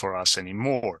place for us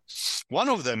anymore. One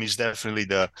of them is definitely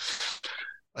the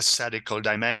ascetical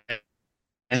dimension.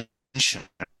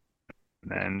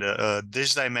 And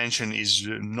this dimension is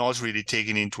not really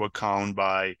taken into account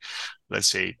by, let's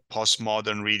say,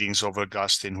 postmodern readings of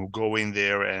Augustine, who go in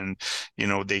there and,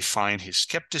 they find his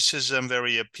skepticism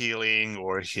very appealing,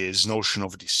 or his notion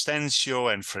of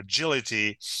distentio and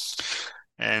fragility.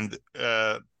 And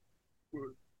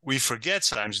we forget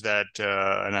sometimes that,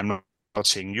 and I'm not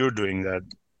saying you're doing that,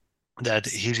 that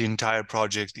his entire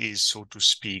project is, so to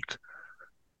speak,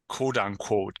 quote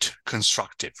unquote,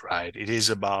 constructive, right? It is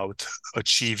about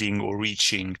achieving or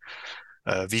reaching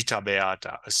vita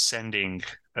beata, ascending,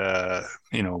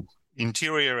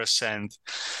 interior ascent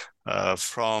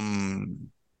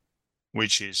from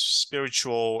which is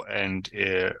spiritual and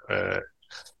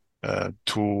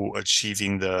to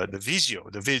achieving the visio,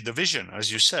 the vision,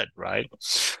 as you said, right?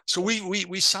 So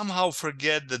we somehow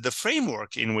forget that the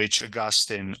framework in which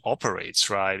Augustine operates,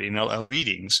 right, in our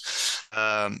readings,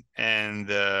 for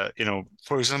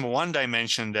example, one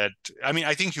dimension that,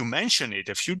 I think you mentioned it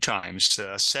a few times,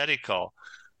 ascetical.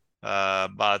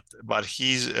 But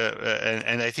he's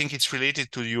and I think it's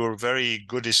related to your very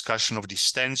good discussion of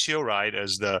distentio, right,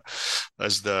 as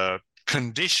the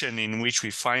condition in which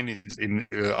we find it in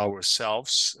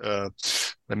ourselves.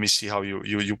 Let me see how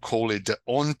you call it, the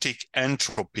ontic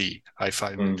entropy, I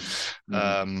find.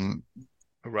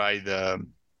 Right, the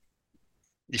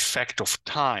effect of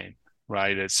time,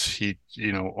 right? It's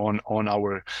on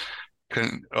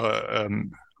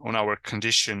our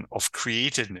condition of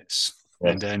createdness.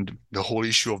 And then the whole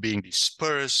issue of being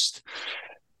dispersed,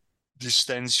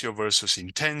 distentio versus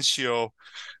intentio,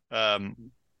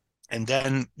 and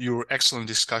then your excellent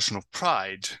discussion of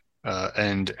pride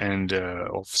and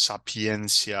of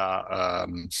sapientia,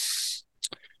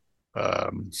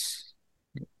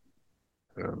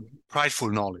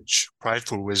 prideful knowledge,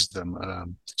 prideful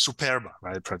wisdom, superba,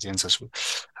 right? Pratienza.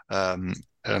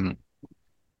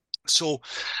 So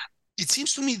it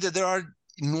seems to me that there are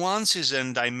nuances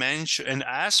and dimension and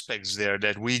aspects there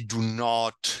that we do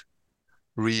not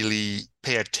really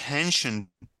pay attention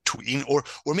to, or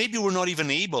maybe we're not even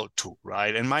able to,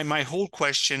 right? And my whole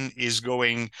question is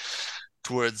going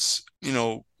towards,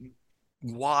 how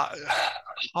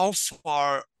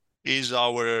far is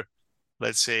our,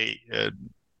 let's say,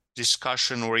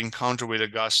 discussion or encounter with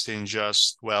Augustine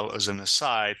just, well, as an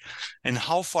aside, and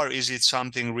how far is it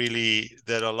something really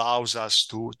that allows us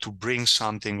to bring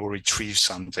something or retrieve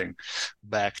something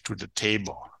back to the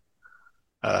table?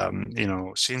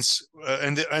 Since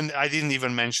and I didn't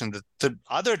even mention that the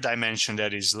other dimension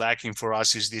that is lacking for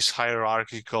us is this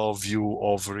hierarchical view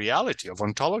of reality, of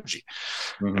ontology.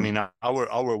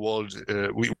 Our world,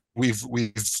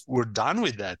 we're done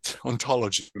with that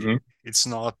ontology. It's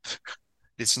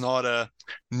not a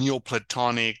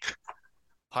Neoplatonic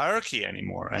hierarchy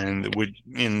anymore, and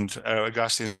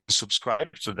Augustine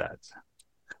subscribed to that.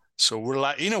 So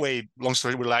we're in a way, long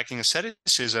story, we're lacking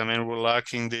asceticism, and we're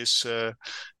lacking this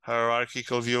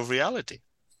hierarchical view of reality.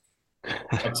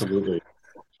 Absolutely.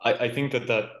 I think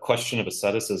that question of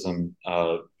asceticism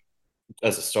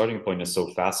as a starting point is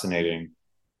so fascinating,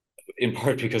 in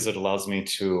part because it allows me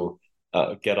to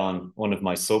get on one of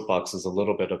my soapboxes a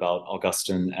little bit about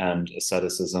Augustine and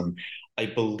asceticism. I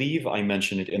believe I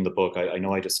mentioned it in the book. I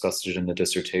know I discussed it in the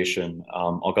dissertation.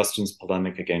 Augustine's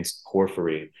polemic against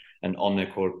Porphyry and omne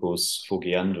corpus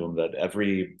fugiendum, that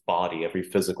every body, every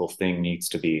physical thing needs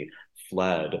to be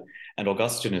fled. And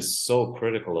Augustine is so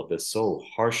critical of this, so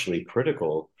harshly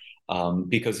critical,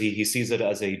 because he sees it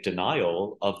as a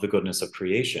denial of the goodness of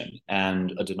creation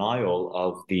and a denial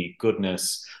of the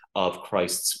goodness of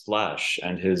Christ's flesh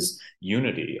and his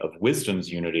unity, of wisdom's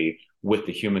unity with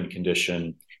the human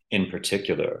condition in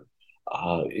particular.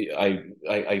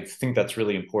 I think that's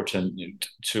really important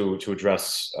to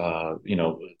address,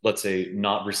 let's say,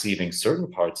 not receiving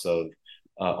certain parts of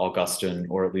Augustine,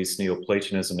 or at least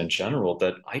Neoplatonism in general,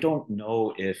 that I don't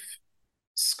know if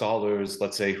scholars,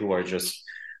 let's say, who are just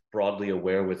broadly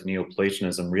aware with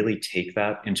Neoplatonism really take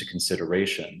that into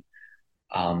consideration.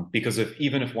 Because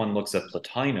even if one looks at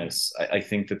Plotinus, I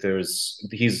think that there's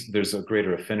a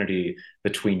greater affinity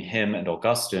between him and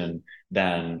Augustine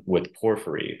than with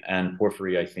Porphyry. And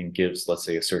Porphyry, I think, gives, let's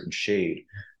say, a certain shade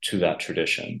to that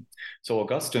tradition. So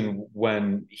Augustine,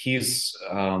 when he's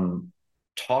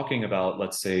talking about,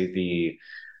 let's say, the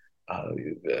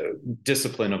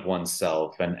discipline of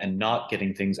oneself and not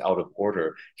getting things out of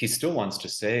order, he still wants to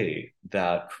say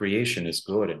that creation is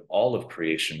good and all of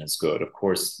creation is good. Of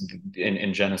course,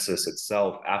 in Genesis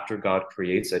itself, after God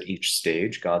creates at each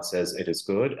stage, God says it is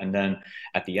good. And then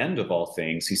at the end of all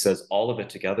things, he says all of it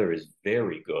together is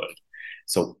very good.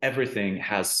 So everything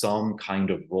has some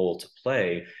kind of role to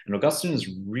play. And Augustine is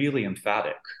really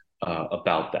emphatic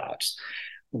about that.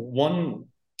 One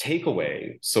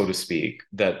takeaway, so to speak,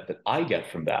 that I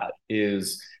get from that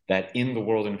is that in the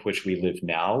world in which we live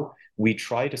now, we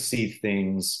try to see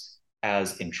things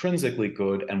as intrinsically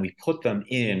good and we put them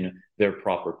in their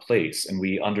proper place and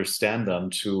we understand them,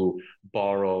 to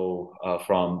borrow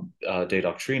from De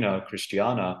Doctrina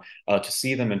Christiana, to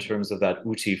see them in terms of that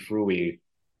uti frui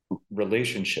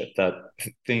relationship, that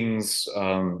things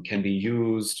can be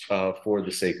used for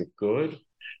the sake of good,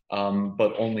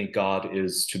 but only God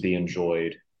is to be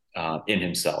enjoyed in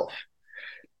himself.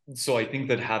 So I think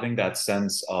that having that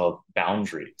sense of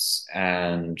boundaries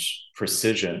and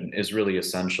precision is really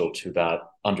essential to that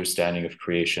understanding of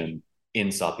creation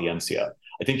in Sapientia.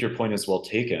 I think your point is well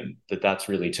taken, that that's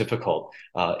really difficult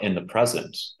in the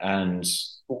present. And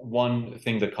one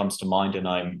thing that comes to mind, and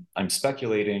I'm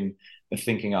speculating and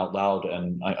thinking out loud,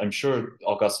 and I'm sure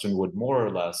Augustine would more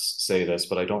or less say this,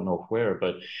 but I don't know where,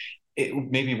 but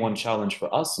maybe one challenge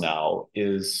for us now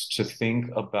is to think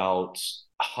about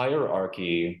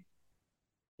hierarchy,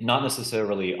 not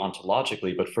necessarily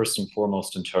ontologically, but first and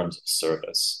foremost in terms of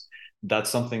service. That's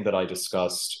something that I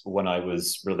discussed when I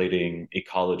was relating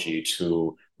ecology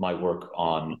to my work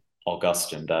on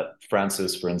Augustine, that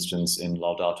Francis, for instance, in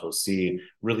Laudato Si,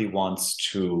 really wants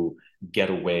to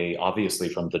get away, obviously,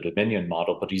 from the dominion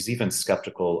model, but he's even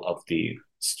skeptical of the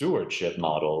stewardship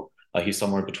model. He's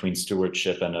somewhere between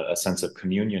stewardship and a sense of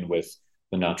communion with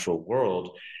the natural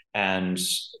world. And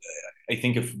I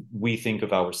think if we think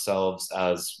of ourselves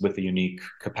as with a unique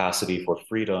capacity for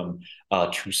freedom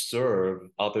to serve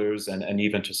others and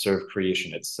even to serve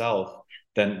creation itself,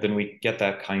 then we get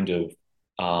that kind of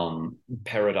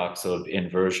paradox of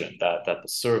inversion, that the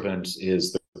servant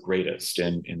is the greatest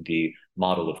in the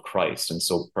model of Christ. And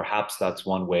so perhaps that's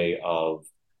one way of,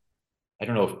 I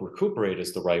don't know if recuperate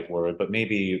is the right word, but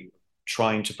maybe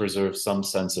trying to preserve some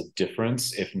sense of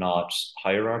difference, if not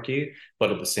hierarchy,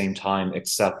 but at the same time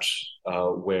accept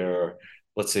where,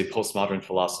 let's say, postmodern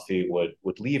philosophy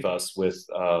would leave us with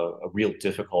a real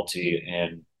difficulty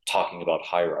in talking about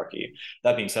hierarchy.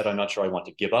 That being said, I'm not sure I want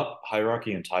to give up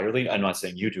hierarchy entirely. I'm not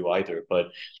saying you do either,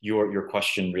 but your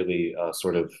question really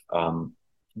sort of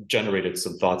generated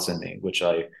some thoughts in me, which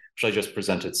I just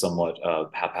presented somewhat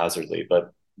haphazardly,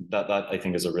 but that I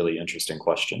think is a really interesting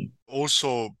question.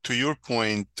 Also, to your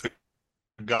point,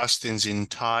 Augustine's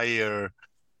entire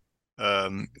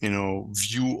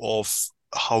view of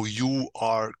how you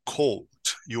are called,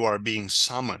 you are being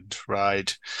summoned,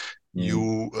 right?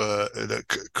 You the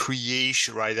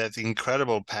creation, right? That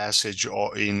incredible passage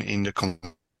in the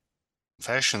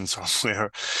Confessions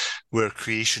where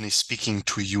creation is speaking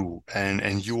to you,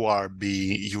 and you are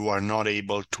not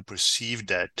able to perceive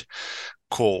that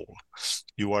call.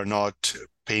 You are not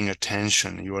paying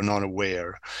attention. You are not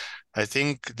aware. I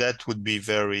think that would be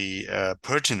very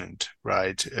pertinent,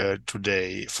 right,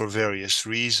 today for various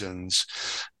reasons.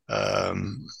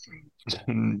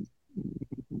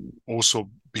 Also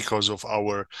because of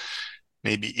our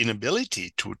maybe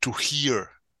inability to hear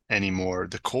anymore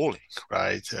the calling,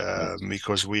 right?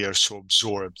 Because we are so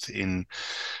absorbed in,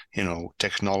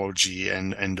 technology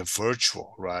and the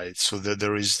virtual, right? So that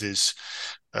there is this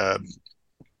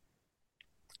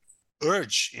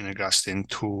urge in Augustine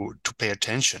to pay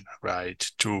attention, right?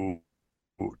 To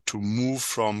move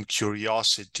from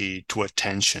curiosity to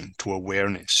attention, to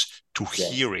awareness, to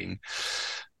hearing,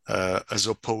 as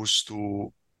opposed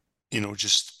to,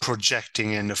 just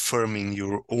projecting and affirming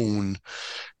your own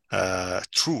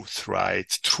truth, right?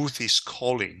 Truth is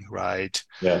calling, right?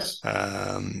 Yes.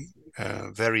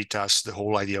 Veritas, the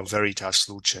whole idea of veritas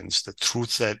lucens, the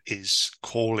truth that is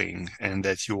calling and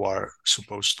that you are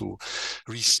supposed to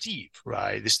receive,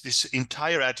 right? This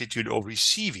entire attitude of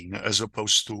receiving as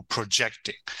opposed to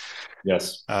projecting.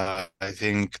 Yes. I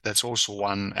think that's also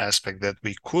one aspect that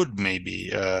we could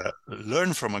maybe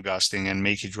learn from Augustine and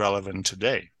make it relevant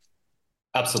today.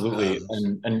 Absolutely.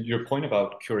 And your point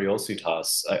about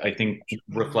curiositas, I think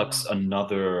reflects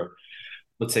another,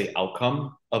 let's say,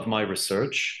 outcome of my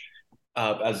research.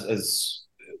 As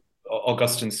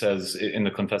Augustine says in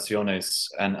the Confessiones,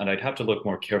 and I'd have to look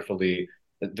more carefully,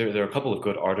 there are a couple of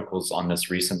good articles on this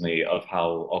recently of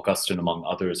how Augustine, among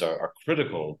others, are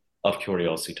critical of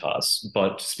curiositas.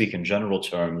 But to speak in general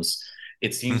terms,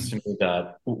 it seems to me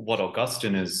that what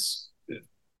Augustine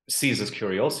sees as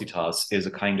curiositas is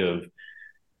a kind of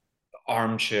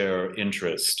armchair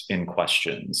interest in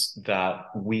questions, that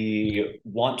we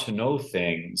want to know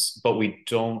things, but we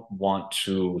don't want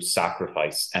to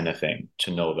sacrifice anything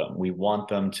to know them. We want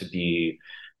them to be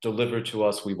delivered to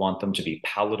us. We want them to be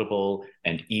palatable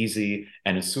and easy.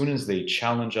 And as soon as they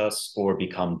challenge us or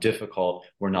become difficult,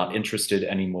 we're not interested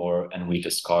anymore and we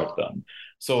discard them.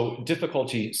 So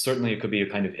difficulty, certainly it could be a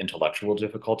kind of intellectual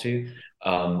difficulty.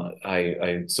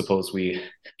 I suppose we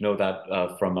know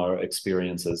that from our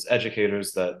experience as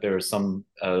educators, that there are some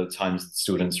times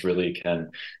students really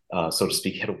can, so to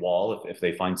speak, hit a wall if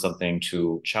they find something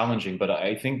too challenging. But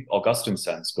I think Augustine's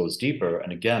sense goes deeper.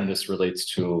 And again, this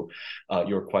relates to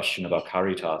your question about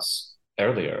caritas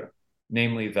earlier,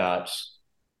 namely that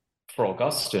for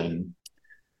Augustine,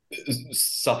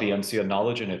 sapientia,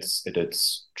 knowledge in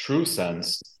its true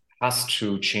sense, has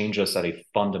to change us at a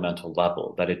fundamental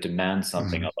level, that it demands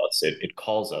something of us. It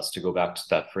calls us, to go back to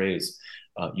that phrase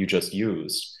you just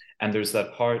used. And there's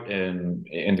that part in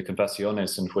the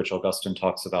Confessiones in which Augustine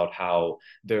talks about how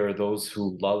there are those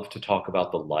who love to talk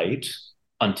about the light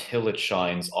until it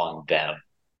shines on them,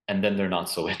 and then they're not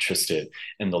so interested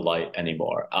in the light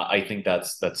anymore. I think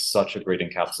that's such a great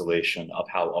encapsulation of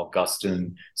how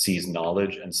Augustine sees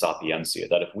knowledge and sapientia,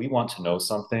 that if we want to know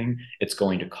something, it's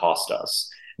going to cost us.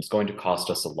 It's going to cost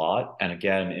us a lot. And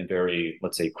again, in very,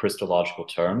 let's say, Christological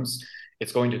terms,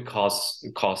 it's going to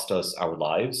cost us our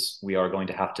lives. We are going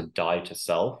to have to die to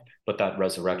self, but that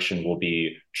resurrection will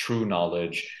be true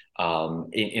knowledge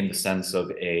in the sense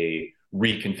of a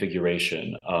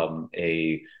reconfiguration,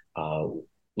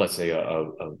 let's say a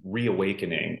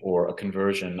reawakening or a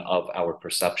conversion of our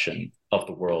perception of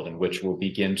the world, in which we'll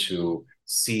begin to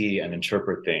see and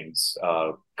interpret things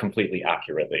completely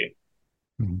accurately.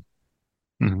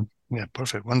 Mm-hmm. Mm-hmm. Yeah,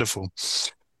 perfect. Wonderful.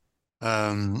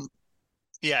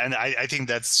 Yeah, and I think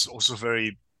that's also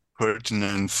very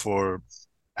pertinent for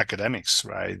academics,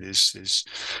 right? This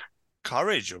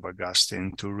courage of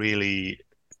Augustine to really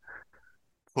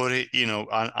put it,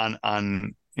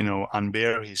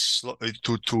 unbear his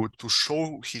to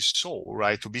show his soul,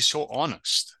 right? To be so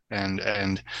honest and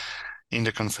in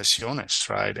the Confessiones,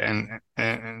 right?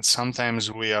 And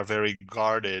sometimes we are very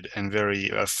guarded and very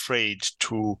afraid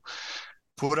to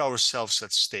put ourselves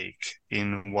at stake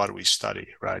in what we study,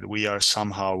 right? We are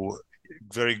somehow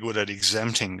very good at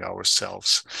exempting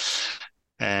ourselves,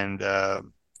 and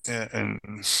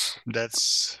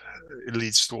that's, it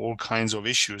leads to all kinds of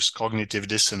issues, cognitive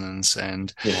dissonance,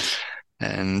 and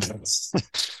as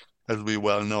we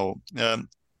well know.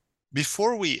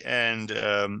 Before we end,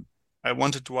 I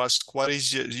wanted to ask, what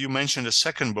is you mentioned a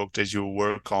second book that you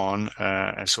work on.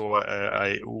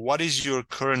 What is your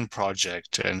current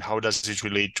project, and how does it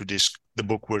relate to the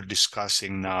book we're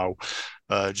discussing now?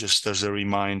 Just as a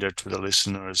reminder to the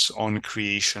listeners, On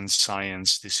Creation,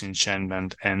 Science,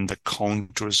 Disenchantment, and the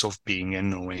Contours of Being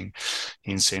and Knowing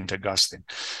in St. Augustine.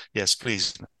 Yes,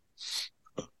 please.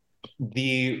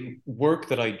 The work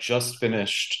that I just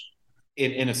finished,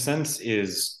 in a sense,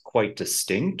 is quite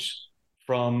distinct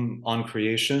from On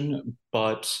Creation,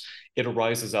 but it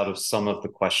arises out of some of the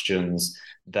questions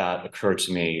that occurred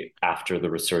to me after the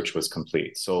research was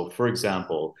complete. So, for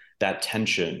example, that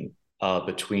tension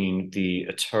between the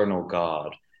eternal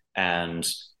God and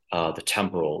the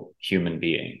temporal human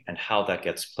being, and how that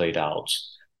gets played out,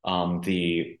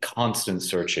 the constant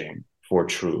searching for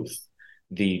truth,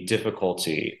 the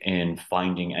difficulty in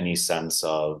finding any sense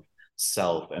of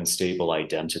self and stable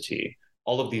identity.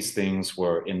 All of these things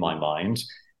were in my mind.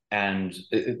 And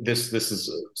this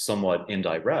is somewhat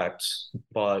indirect,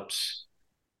 but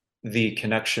the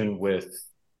connection with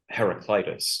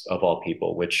Heraclitus, of all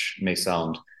people, which may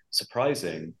sound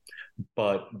surprising,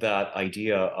 but that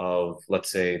idea of,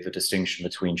 let's say, the distinction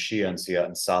between scientia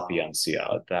and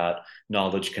sapientia, that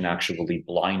knowledge can actually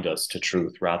blind us to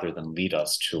truth rather than lead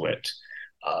us to it.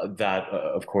 That,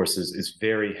 of course, is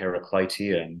very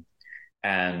Heraclitean.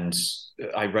 And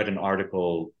I read an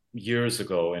article years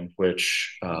ago in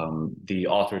which the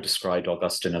author described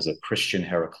Augustine as a Christian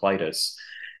Heraclitus.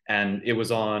 And it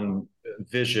was on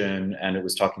vision, and it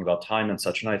was talking about time and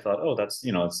such. And I thought, oh, it's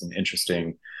an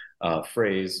interesting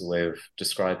phrase, way of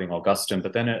describing Augustine.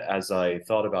 But then as I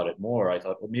thought about it more, I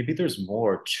thought, well, maybe there's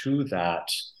more to that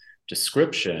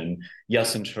description.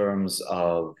 Yes, in terms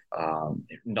of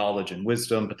knowledge and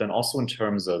wisdom, but then also in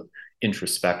terms of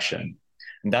introspection.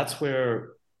 And that's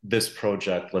where this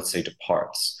project, let's say,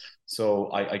 departs.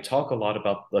 So I talk a lot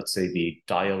about, let's say, the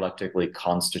dialectically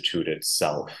constituted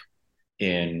self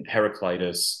in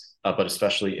Heraclitus, but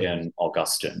especially in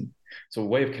Augustine. So a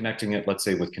way of connecting it, let's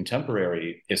say, with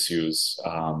contemporary issues,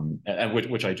 and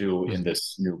which I do in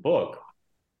this new book,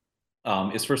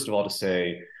 is first of all to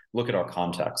say, look at our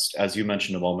context. As you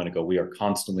mentioned a moment ago, we are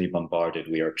constantly bombarded.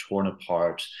 We are torn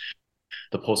apart.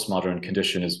 The postmodern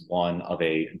condition is one of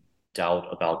a doubt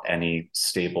about any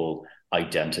stable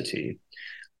identity.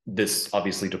 This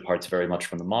obviously departs very much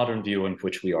from the modern view, in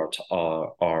which we are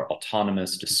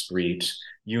autonomous, discrete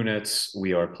units.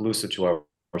 We are pellucid to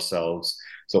ourselves.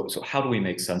 So how do we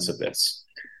make sense of this?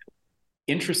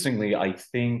 interestingly, I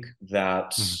think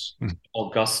that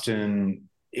Augustine,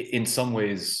 in some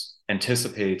ways,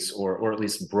 anticipates or at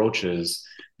least broaches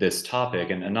this topic,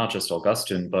 and not just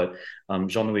Augustine, but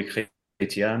Jean-Louis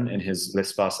Chrétien in his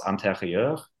L'Espace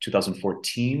Intérieur,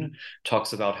 2014,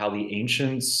 talks about how the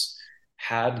ancients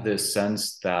had this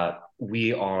sense that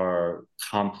we are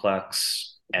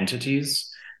complex entities,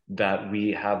 that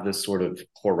we have this sort of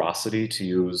porosity, to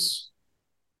use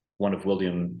one of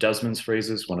William Desmond's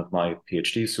phrases, one of my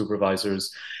PhD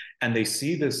supervisors, and they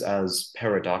see this as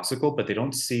paradoxical, but they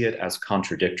don't see it as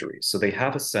contradictory. So they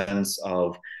have a sense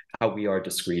of how we are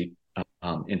discrete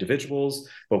individuals,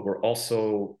 but we're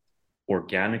also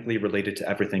organically related to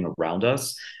everything around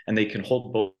us, and they can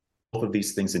hold both of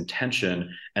these things in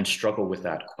tension and struggle with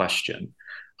that question.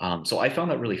 So I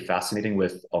found that really fascinating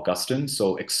with Augustine.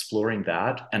 So exploring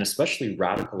that, and especially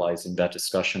radicalizing that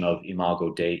discussion of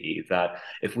imago Dei, that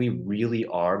if we really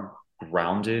are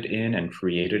grounded in and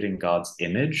created in God's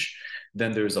image,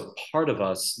 then there's a part of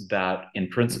us that in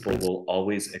principle will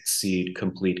always exceed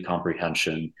complete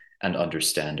comprehension and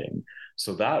understanding.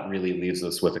 So that really leaves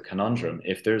us with a conundrum.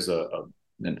 If there's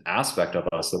an aspect of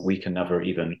us that we can never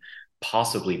even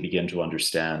possibly begin to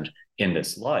understand in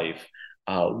this life,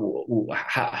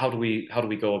 how do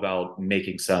we go about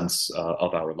making sense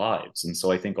of our lives? And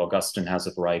so I think Augustine has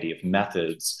a variety of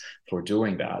methods for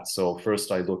doing that. So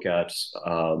first I look at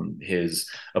his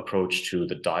approach to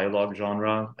the dialogue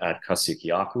genre at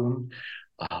Cassiquiacum,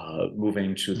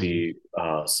 moving to the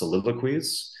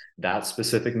soliloquies, that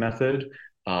specific method,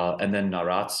 and then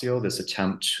narratio, this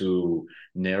attempt to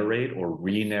narrate or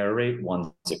re-narrate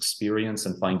one's experience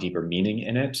and find deeper meaning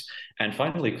in it. And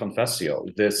finally,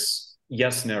 confessio, this,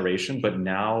 yes, narration, but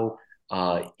now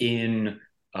in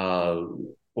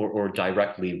or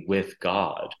directly with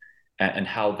God, and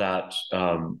how that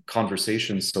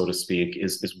conversation, so to speak,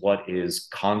 is what is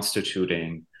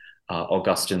constituting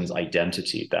Augustine's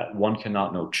identity, that one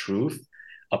cannot know truth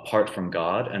apart from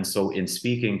God. And so in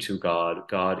speaking to God,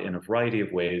 God in a variety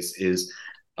of ways is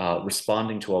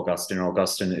responding to Augustine.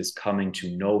 Augustine is coming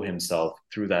to know himself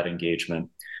through that engagement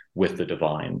with the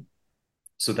divine.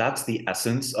 So that's the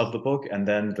essence of the book. And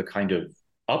then the kind of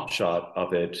upshot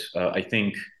of it, I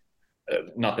think,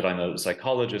 not that I'm a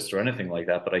psychologist or anything like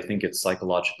that, but I think it's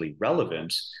psychologically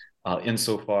relevant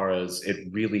insofar as it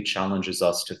really challenges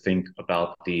us to think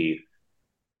about the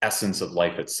essence of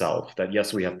life itself. That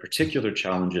yes, we have particular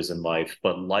challenges in life,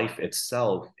 but life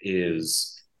itself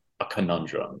is a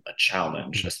conundrum, a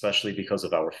challenge, especially because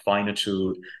of our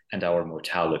finitude and our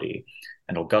mortality.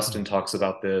 And Augustine talks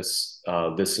about this.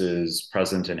 This is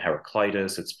present in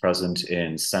Heraclitus. It's present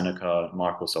in Seneca,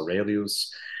 Marcus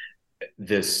Aurelius.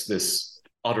 This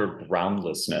utter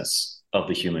groundlessness of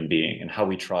the human being and how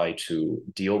we try to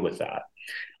deal with that.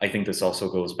 I think this also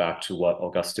goes back to what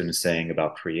Augustine is saying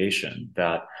about creation,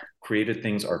 that created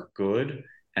things are good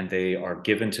and they are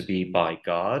given to be by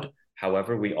God.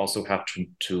 However, we also have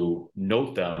to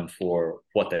note them for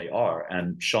what they are.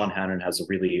 And Sean Hannon has a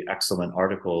really excellent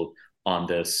article on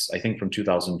this, I think from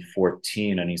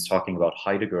 2014, and he's talking about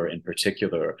Heidegger in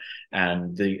particular,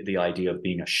 and the idea of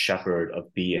being a shepherd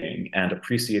of being and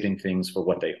appreciating things for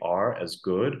what they are as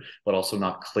good, but also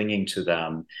not clinging to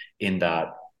them in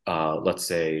that, let's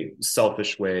say,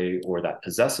 selfish way or that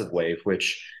possessive way,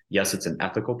 which, yes, it's an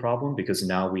ethical problem because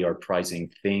now we are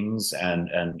prizing things and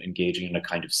engaging in a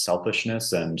kind of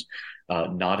selfishness and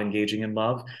not engaging in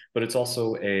love, but it's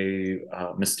also a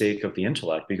mistake of the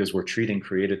intellect because we're treating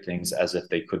created things as if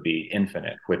they could be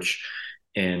infinite, which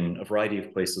in a variety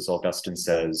of places Augustine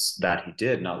says that he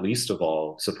did, not least of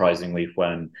all, surprisingly,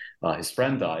 when his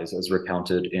friend dies, as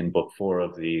recounted in book 4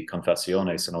 of the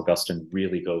Confessiones, and Augustine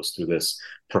really goes through this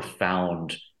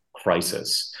profound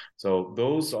crisis. So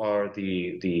those are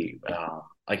the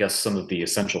I guess some of the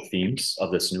essential themes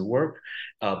of this new work,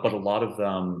 but a lot of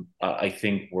them I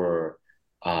think were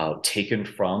taken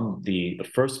from the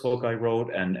first book I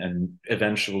wrote and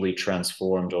eventually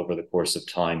transformed over the course of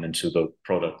time into the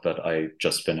product that I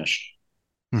just finished.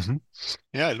 Mm-hmm.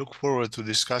 Yeah, I look forward to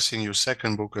discussing your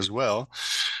second book as well.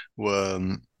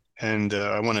 And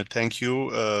I want to thank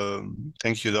you,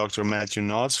 Dr. Matthew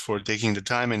Knotts, for taking the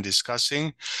time and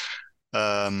discussing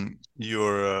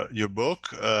your book.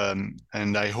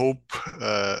 And I hope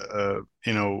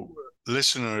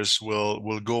listeners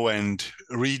will go and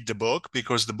read the book,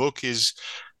 because the book is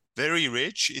very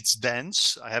rich. It's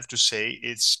dense, I have to say.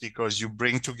 It's because you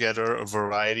bring together a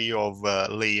variety of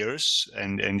layers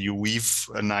and you weave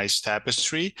a nice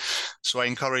tapestry. So I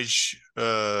encourage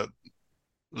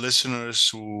listeners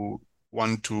who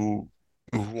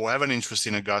have an interest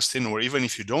in Augustine, or even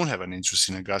if you don't have an interest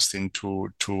in Augustine,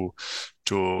 to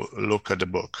look at the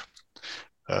book.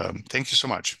 Thank you so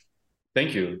much.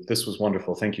 Thank you. This was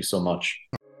wonderful. Thank you so much.